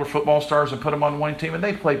the world or football stars and put them on one team, and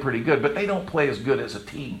they play pretty good, but they don't play as good as a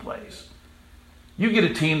team plays. You get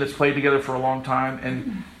a team that's played together for a long time,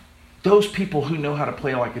 and those people who know how to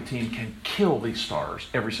play like a team can kill these stars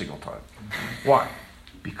every single time. Why?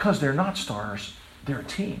 Because they're not stars, they're a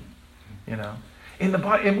team, you know. In the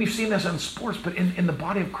body, and we've seen this in sports, but in the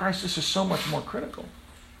body of Christ, this is so much more critical.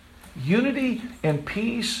 Unity and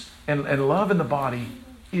peace and love in the body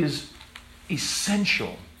is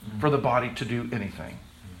essential for the body to do anything.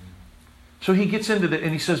 So he gets into that,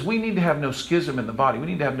 and he says, we need to have no schism in the body. We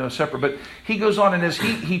need to have no separate. But he goes on, and as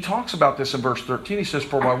he talks about this in verse 13, he says,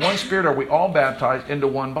 for by one Spirit are we all baptized into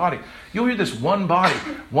one body. You'll hear this: one body,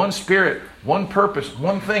 one Spirit, one purpose,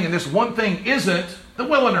 one thing. And this one thing isn't the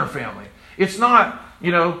Williner family. It's not,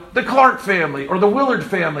 you know, the Clark family or the Willard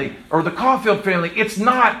family or the Caulfield family. It's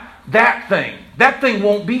not that thing. That thing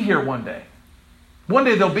won't be here one day. One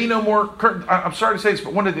day there'll be no more, I'm sorry to say this,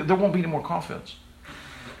 but one day there won't be any more Caulfields.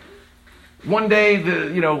 One day,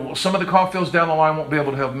 some of the Caulfields down the line won't be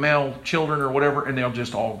able to have male children or whatever, and they'll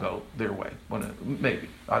just all go their way. Maybe.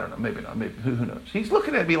 I don't know. Maybe not. Maybe. Who knows? He's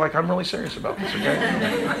looking at me like I'm really serious about this,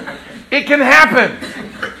 okay? It can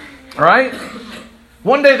happen. All right?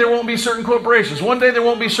 One day there won't be certain corporations. One day there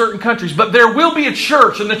won't be certain countries. But there will be a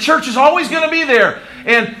church, and the church is always going to be there.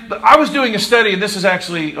 And I was doing a study, and this is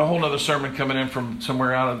actually a whole other sermon coming in from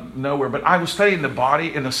somewhere out of nowhere, but I was studying the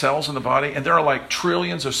body and the cells in the body, and there are like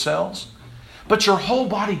trillions of cells. But your whole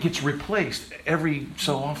body gets replaced every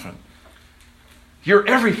so often. You're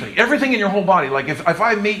everything in your whole body. Like if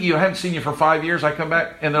I meet you, I haven't seen you for 5 years, I come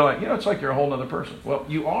back and they're like, it's like you're a whole other person. Well,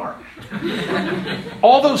 you are.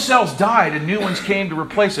 All those cells died and new ones came to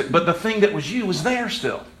replace it. But the thing that was you was there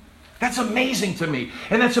still. That's amazing to me.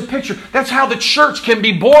 And that's a picture. That's how the church can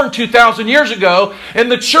be born 2,000 years ago,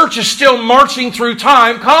 and the church is still marching through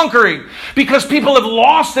time conquering. Because people have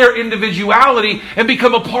lost their individuality and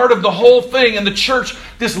become a part of the whole thing. And the church,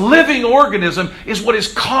 this living organism, is what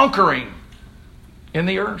is conquering in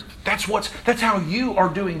the earth. That's how you are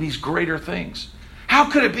doing these greater things. How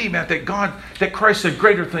could it be, Matt, that Christ said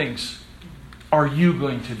greater things are you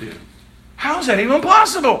going to do? How is that even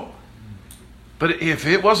possible? But if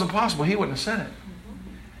it wasn't possible, he wouldn't have said it.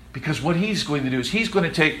 Because what he's going to do is he's going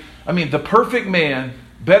to take, the perfect man,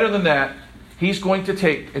 better than that, he's going to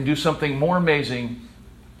take and do something more amazing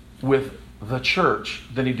with the church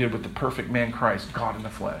than he did with the perfect man Christ, God in the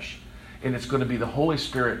flesh. And it's going to be the Holy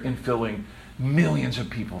Spirit infilling millions of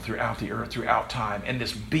people throughout the earth, throughout time, and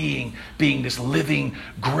this being this living,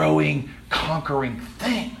 growing, conquering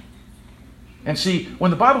thing. And see,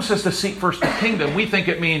 when the Bible says to seek first the kingdom, we think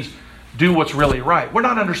it means do what's really right. We're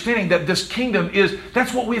not understanding that this kingdom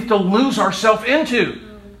that's what we have to lose ourselves into,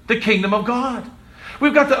 the kingdom of God.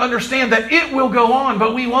 We've got to understand that it will go on,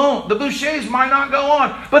 but we won't. The Bouchers might not go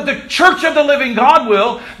on, but the church of the living God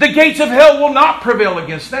will. The gates of hell will not prevail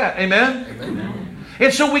against that. Amen? Amen.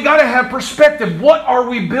 And so we got to have perspective. What are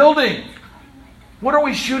we building? What are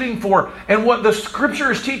we shooting for? And what the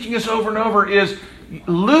Scripture is teaching us over and over is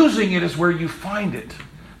losing it is where you find it.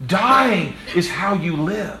 Dying is how you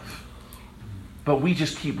live. But we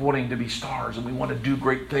just keep wanting to be stars, and we want to do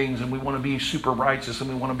great things, and we want to be super righteous, and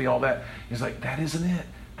we want to be all that. He's like, that isn't it.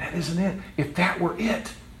 That isn't it. If that were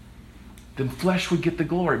it, then flesh would get the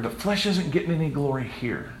glory. But flesh isn't getting any glory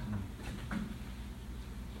here.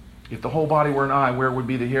 If the whole body were an eye, where would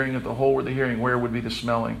be the hearing? If the whole were the hearing, where would be the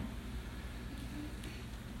smelling?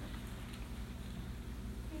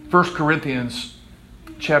 1 Corinthians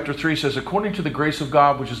chapter 3 says, according to the grace of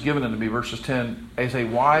God which is given unto me, verses 10, as a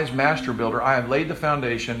wise master builder, I have laid the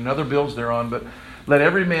foundation, another builds thereon, but let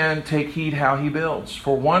every man take heed how he builds.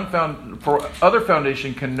 For other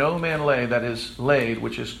foundation can no man lay that is laid,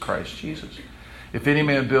 which is Christ Jesus. If any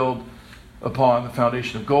man build upon the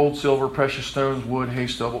foundation of gold, silver, precious stones, wood, hay,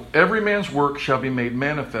 stubble, every man's work shall be made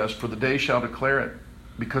manifest, for the day shall declare it,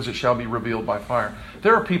 because it shall be revealed by fire.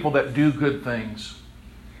 There are people that do good things,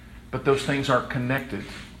 but those things aren't connected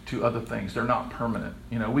to other things. They're not permanent.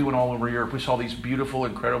 We went all over Europe. We saw these beautiful,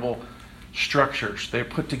 incredible structures. They're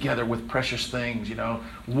put together with precious things.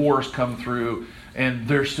 Wars come through, and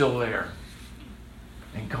they're still there.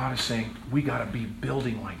 And God is saying, we got to be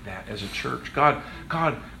building like that as a church. God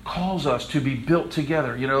calls us to be built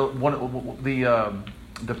together. The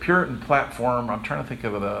Puritan platform, I'm trying to think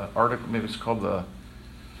of the article, maybe it's called the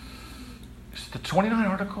 29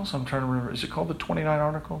 Articles? I'm trying to remember. Is it called the 29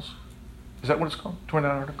 Articles? Is that what it's called?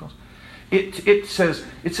 29 Articles? It says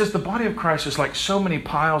the body of Christ is like so many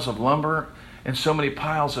piles of lumber and so many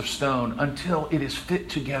piles of stone until it is fit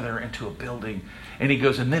together into a building. And he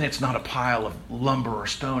goes, and then it's not a pile of lumber or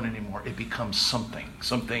stone anymore. It becomes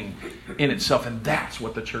something in itself. And that's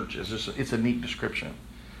what the church is. It's a neat description.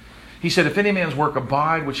 He said, if any man's work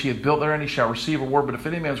abide, which he hath built therein, he shall receive a reward. But if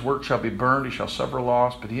any man's work shall be burned, he shall suffer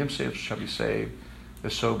loss. But he himself shall be saved,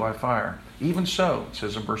 as so by fire. Even so, it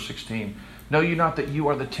says in verse 16, know you not that you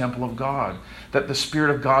are the temple of God, that the Spirit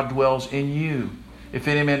of God dwells in you? If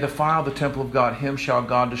any man defile the temple of God, him shall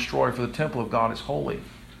God destroy, for the temple of God is holy.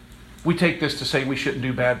 We take this to say we shouldn't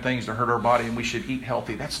do bad things to hurt our body and we should eat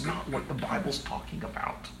healthy. That's not what the Bible's talking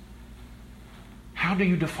about. How do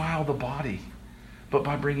you defile the body? But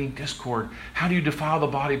by bringing discord. How do you defile the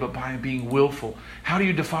body but by being willful? How do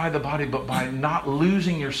you defile the body but by not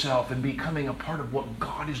losing yourself and becoming a part of what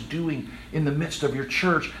God is doing in the midst of your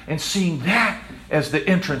church and seeing that as the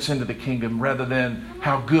entrance into the kingdom rather than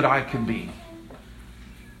how good I can be,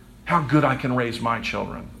 how good I can raise my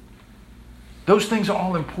children. Those things are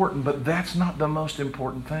all important, but that's not the most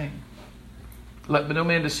important thing. Let no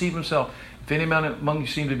man deceive himself. If any man among you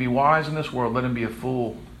seem to be wise in this world, let him be a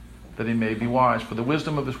fool, that he may be wise. For the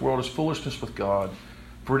wisdom of this world is foolishness with God.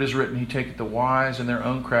 For it is written, he taketh the wise in their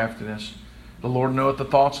own craftiness. The Lord knoweth the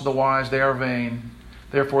thoughts of the wise, they are vain.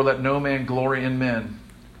 Therefore let no man glory in men.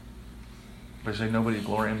 But I say nobody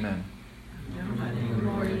glory in men. Nobody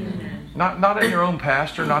glory in men. Not in your own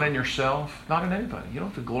pastor, not in yourself, not in anybody. You don't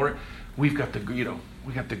have to glory. We've got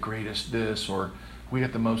we got the greatest this, or we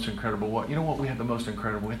got the most incredible what. You know what? We have the most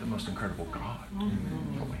incredible. We have the most incredible God.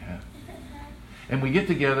 That's what we have. And we get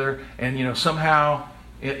together, and somehow,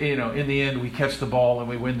 in the end, we catch the ball and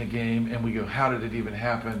we win the game, and we go, how did it even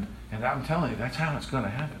happen? And I'm telling you, that's how it's going to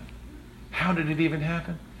happen. How did it even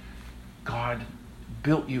happen? God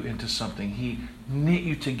built you into something. He knit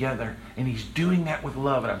you together, and He's doing that with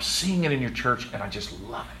love. And I'm seeing it in your church, and I just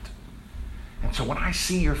love it. And so when I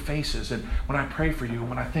see your faces, and when I pray for you,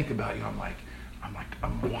 when I think about you,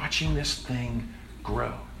 I'm watching this thing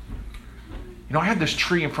grow. I had this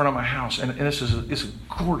tree in front of my house, and it's a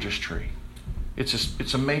gorgeous tree.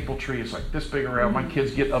 It's a maple tree. It's like this big around. My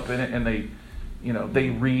kids get up in it, and they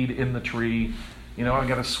read in the tree. I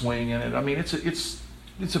got a swing in it. I mean, it's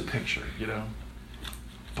a picture,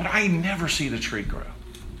 But I never see the tree grow.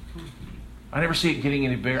 I never see it getting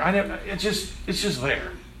any bigger. It's just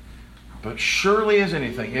there. But surely as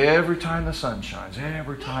anything, every time the sun shines,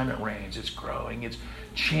 every time it rains, it's growing, it's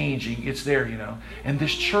changing, it's there, And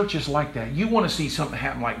this church is like that. You want to see something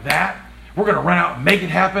happen like that? We're going to run out and make it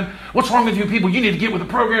happen. What's wrong with you people? You need to get with the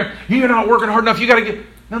program. You're not working hard enough. You got to get...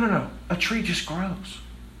 No. A tree just grows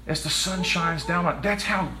as the sun shines down on it. That's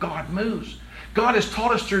how God moves. God has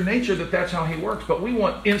taught us through nature that that's how He works, but we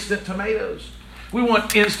want instant tomatoes. We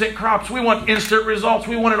want instant crops. We want instant results.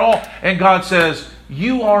 We want it all. And God says,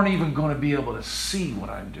 you aren't even going to be able to see what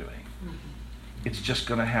I'm doing. It's just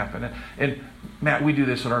going to happen. And Matt, we do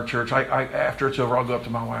this at our church. I after it's over, I'll go up to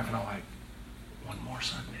my wife and I'm like, one more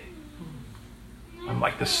Sunday. I'm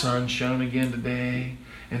like, the sun shone again today,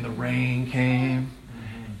 and the rain came,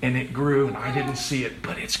 and it grew, and I didn't see it,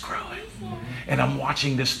 but it's growing. And I'm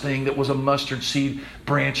watching this thing that was a mustard seed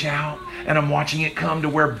branch out, and I'm watching it come to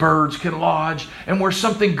where birds can lodge, and where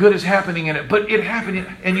something good is happening in it. But it happened,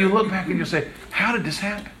 and you look back and you say, how did this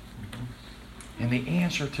happen? And the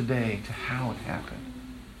answer today to how it happened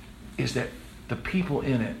is that the people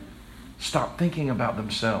in it stopped thinking about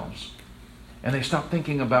themselves, and they stopped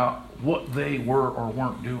thinking about what they were or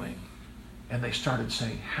weren't doing. And they started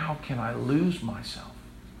saying, how can I lose myself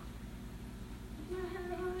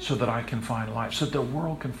so that I can find life, so that the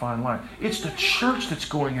world can find life? It's the church that's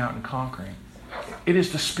going out and conquering. It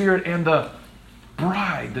is the Spirit and the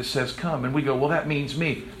bride that says, come. And we go, well, that means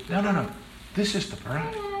me. No. This is the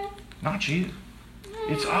bride, not you.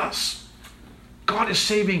 It's us. God is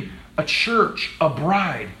saving a church, a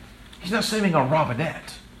bride. He's not saving a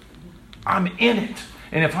Robinette. I'm in it.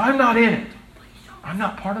 And if I'm not in it, I'm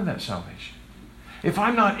not part of that salvation. If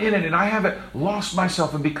I'm not in it and I haven't lost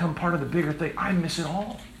myself and become part of the bigger thing, I miss it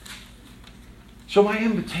all. So my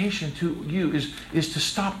invitation to you is to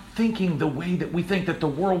stop thinking the way that we think that the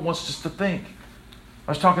world wants us to think.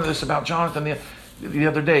 I was talking to this about Jonathan the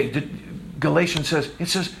other day. Galatians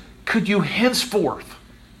says, could you henceforth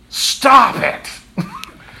stop it?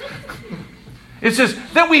 It says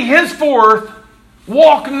that we henceforth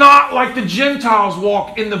walk not like the Gentiles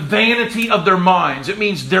walk in the vanity of their minds. It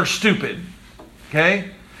means they're stupid.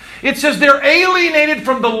 Okay? It says they're alienated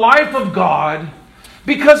from the life of God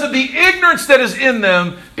because of the ignorance that is in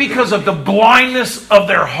them, because of the blindness of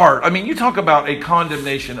their heart. I mean, you talk about a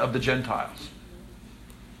condemnation of the Gentiles.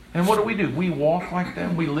 And what do? We walk like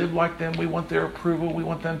them. We live like them. We want their approval. We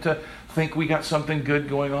want them to think we got something good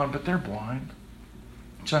going on, but they're blind.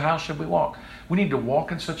 So how should we walk? We need to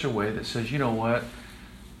walk in such a way that says, you know what?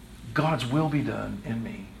 God's will be done in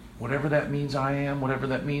me. Whatever that means I am, whatever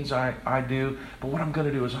that means I do. But what I'm going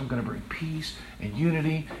to do is I'm going to bring peace and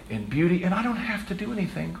unity and beauty. And I don't have to do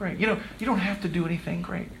anything great. You don't have to do anything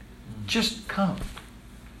great. Just come.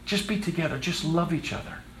 Just be together. Just love each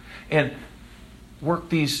other. And work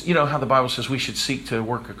these, how the Bible says we should seek to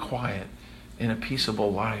work a quiet and a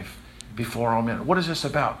peaceable life before all men. What is this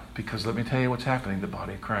about? Because let me tell you what's happening. The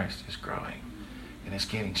body of Christ is growing. And it's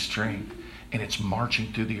gaining strength. And it's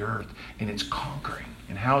marching through the earth. And it's conquering.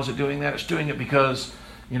 And how is it doing that? It's doing it because,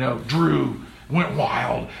 Drew went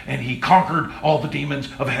wild. And he conquered all the demons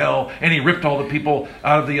of hell. And he ripped all the people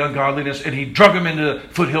out of the ungodliness. And he drug them into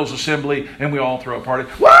Foothills Assembly. And we all throw a party.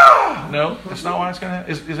 Wah! No, that's not why it's going to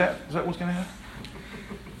happen. Is that what's going to happen?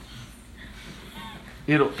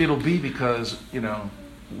 It'll be because,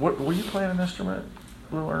 what were you playing an instrument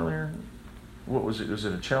a little earlier? What was it? Was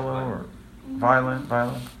it a cello or violin?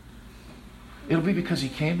 It'll be because he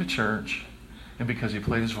came to church and because he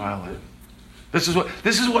played his violin. This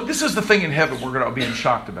is the thing in heaven we're going to be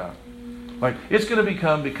shocked about. Like, it's going to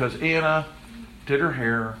become because Anna did her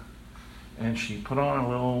hair and she put on a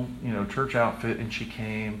little, church outfit and she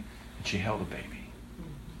came and she held a baby.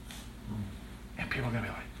 And people are going to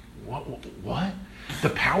be like, what? The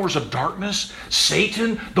powers of darkness,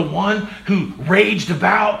 Satan, the one who raged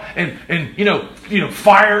about and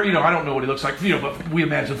fire, I don't know what he looks like, but we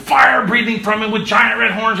imagine fire breathing from him with giant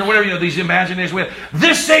red horns or whatever, these imaginations we have.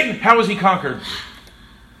 This Satan, how was he conquered?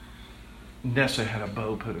 Nessa had a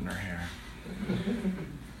bow put in her hair.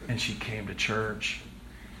 And she came to church.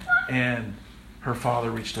 And her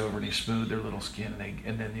father reached over and he smoothed their little skin.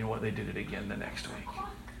 And then you know what? They did it again the next week.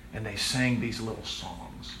 And they sang these little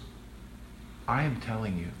songs. I am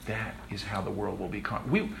telling you, that is how the world will be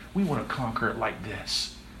conquered. We want to conquer it like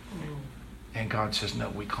this. And God says, no,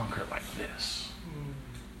 we conquer it like this.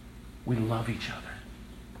 We love each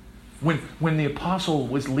other. When the apostle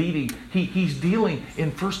was leading, he's dealing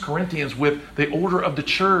in 1 Corinthians with the order of the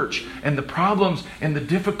church and the problems and the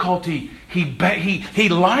difficulty. He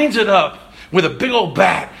lines it up with a big old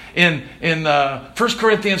bat in 1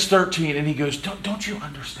 Corinthians 13, and he goes, don't you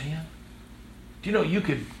understand? Do you know you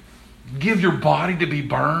could give your body to be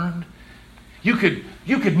burned? You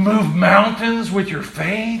could move mountains with your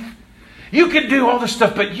faith. You could do all this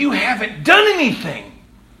stuff, but you haven't done anything.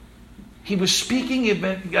 He was speaking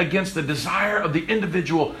against the desire of the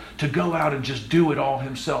individual to go out and just do it all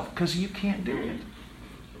himself, because you can't do it.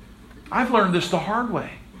 I've learned this the hard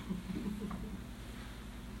way.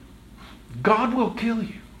 God will kill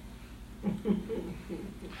you.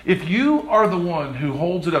 If you are the one who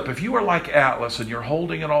holds it up, if you are like Atlas and you're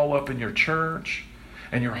holding it all up in your church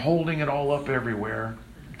and you're holding it all up everywhere,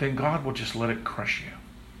 then God will just let it crush you.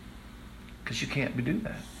 Because you can't do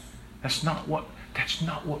that. That's not what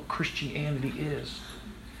Christianity is.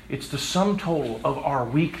 It's the sum total of our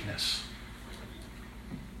weakness.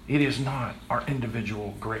 It is not our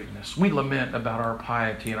individual greatness. We lament about our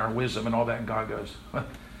piety and our wisdom and all that, and God goes, well,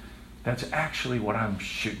 that's actually what I'm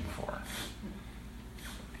shooting for.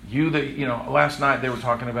 Last night they were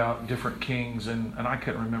talking about different kings, and I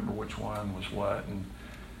couldn't remember which one was what, and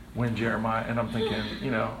when Jeremiah, and I'm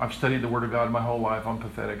thinking, I've studied the Word of God my whole life. I'm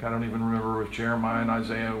pathetic. I don't even remember if Jeremiah and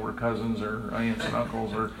Isaiah were cousins or aunts and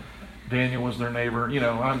uncles, or Daniel was their neighbor.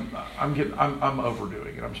 I'm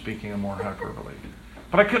overdoing it. I'm speaking in more hyperbole.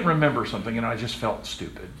 But I couldn't remember something, and I just felt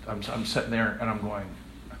stupid. I'm sitting there, and I'm going,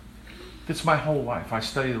 it's my whole life. I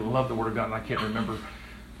study and love the Word of God, and I can't remember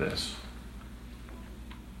this.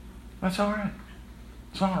 That's all right.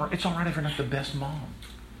 It's all right. It's all right if you're not the best mom.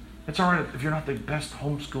 It's all right if you're not the best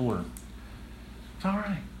homeschooler. It's all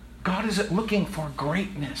right. God isn't looking for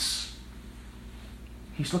greatness.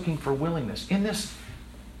 He's looking for willingness. In this,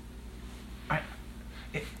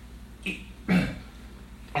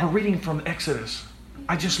 our reading from Exodus,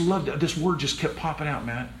 I just loved it. This word just kept popping out,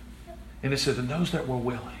 Matt. And it says, and those that were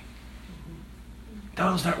willing.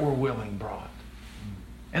 Those that were willing brought.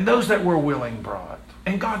 And those that were willing brought.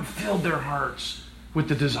 And God filled their hearts with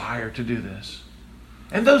the desire to do this.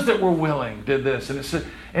 And those that were willing did this. And it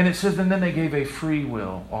says, and then they gave a free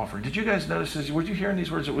will offering. Did you guys notice this? Were you hearing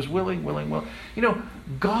these words? It was willing, willing, will.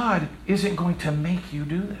 God isn't going to make you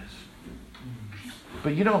do this.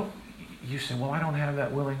 But you say, well, I don't have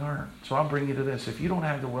that willing heart. So I'll bring you to this. If you don't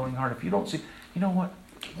have the willing heart, if you don't see, you know what?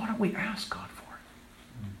 Why don't we ask God for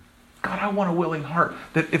it? God, I want a willing heart.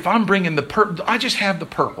 That if I'm bringing the purple, I just have the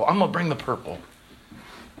purple. I'm going to bring the purple.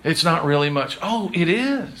 It's not really much. Oh, it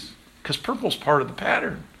is. Because purple's part of the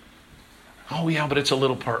pattern. Oh, yeah, but it's a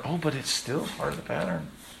little part. Oh, but it's still part of the pattern.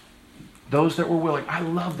 Those that were willing. I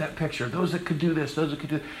love that picture. Those that could do this, those that could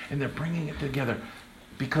do this. And they're bringing it together.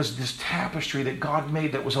 Because this tapestry that God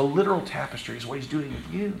made that was a literal tapestry is what He's doing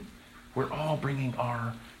with you. We're all bringing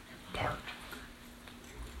our part.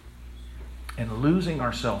 And losing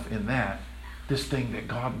ourselves in that, this thing that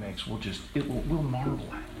God makes, we'll marvel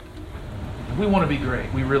at. We want to be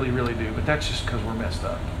great. We really, really do. But that's just because we're messed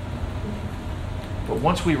up. But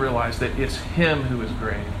once we realize that it's Him who is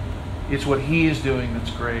great, it's what He is doing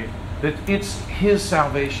that's great, that it's His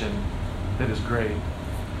salvation that is great,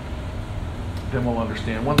 then we'll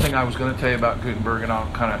understand. One thing I was going to tell you about Gutenberg, and I'll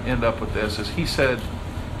kind of end up with this, is he said,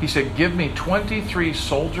 give me 23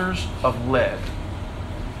 soldiers of lead,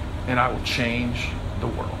 and I will change the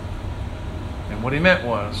world. And what he meant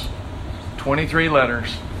was 23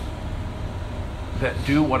 letters that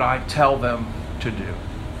do what I tell them to do.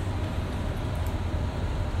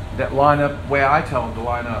 That line up the way I tell them to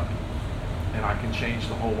line up, and I can change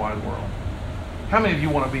the whole wide world. How many of you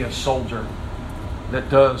want to be a soldier that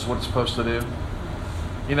does what it's supposed to do?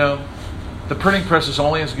 The printing press is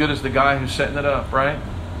only as good as the guy who's setting it up, right?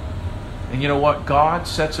 And you know what? God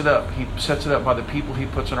sets it up. He sets it up by the people He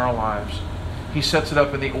puts in our lives. He sets it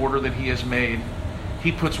up in the order that He has made.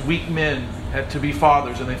 He puts weak men to be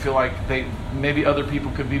fathers, and they feel like maybe other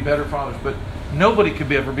people could be better fathers, but nobody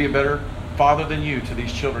could ever be a better father than you to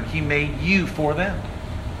these children. He made you for them.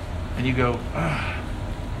 And you go, I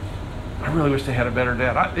really wish they had a better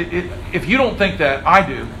dad. If you don't think that, I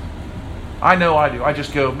do. I know I do. I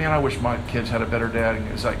just go, man, I wish my kids had a better dad. And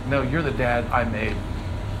it's like, no, you're the dad I made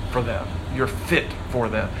for them. You're fit for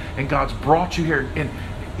them. And God's brought you here. And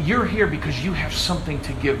you're here because you have something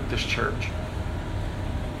to give this church.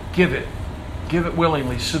 Give it. Give it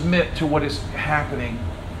willingly. Submit to what is happening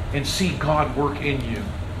and see God work in you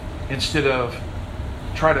instead of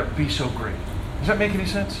try to be so great. Does that make any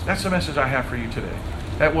sense? That's the message I have for you today.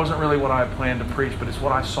 That wasn't really what I planned to preach, but it's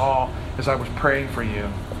what I saw as I was praying for you.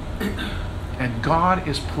 And God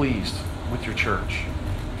is pleased with your church.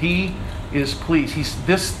 He is pleased.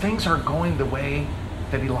 Things are going the way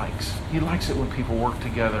that He likes. He likes it when people work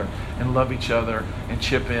together and love each other and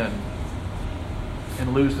chip in.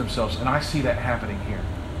 and lose themselves. And I see that happening here.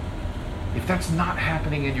 If that's not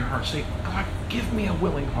happening in your heart, say, God, give me a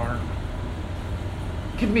willing heart.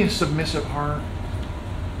 Give me a submissive heart.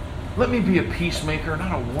 Let me be a peacemaker,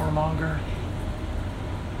 not a warmonger.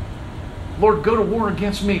 Lord, go to war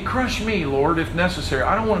against me. Crush me, Lord, if necessary.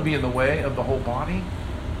 I don't want to be in the way of the whole body.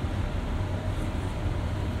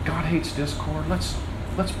 God hates discord. Let's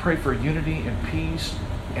pray for unity and peace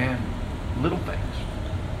and little things,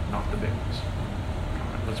 not the big ones.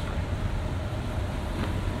 All right, let's pray.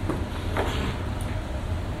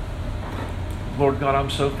 Lord God, I'm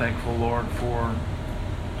so thankful, Lord, for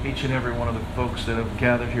each and every one of the folks that have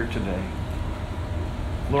gathered here today.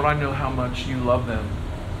 Lord, I know how much you love them.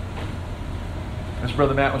 As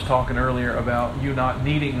Brother Matt was talking earlier about you not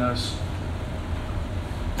needing us,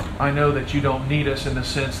 I know that you don't need us in the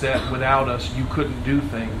sense that without us you couldn't do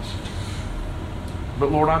things.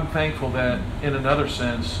 But Lord, I'm thankful that in another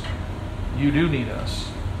sense you do need us.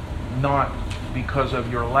 Not because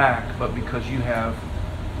of your lack, but because you have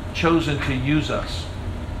chosen to use us.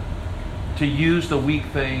 To use the weak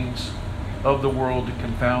things of the world to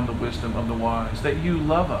confound the wisdom of the wise. That you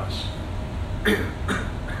love us.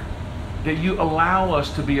 That you allow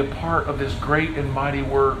us to be a part of this great and mighty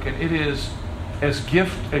work. And it is as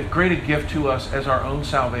great a gift to us as our own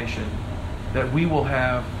salvation, that we will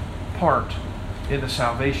have part in the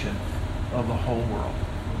salvation of the whole world.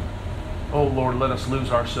 Oh Lord, let us lose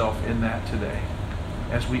ourselves in that today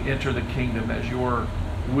as we enter the kingdom, as your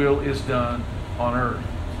will is done on earth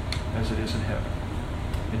as it is in heaven.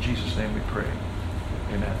 In Jesus' name we pray.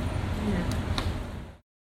 Amen.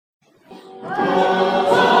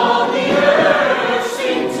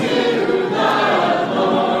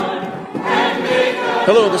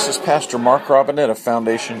 Hello, this is Pastor Mark Robinette of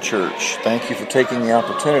Foundation Church. Thank you for taking the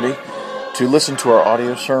opportunity to listen to our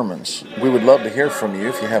audio sermons. We would love to hear from you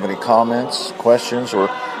if you have any comments, questions, or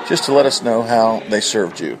just to let us know how they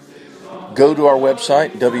served you. Go to our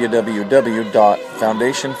website,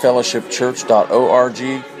 www.foundationfellowshipchurch.org,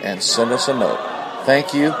 and send us a note.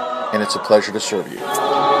 Thank you, and it's a pleasure to serve you.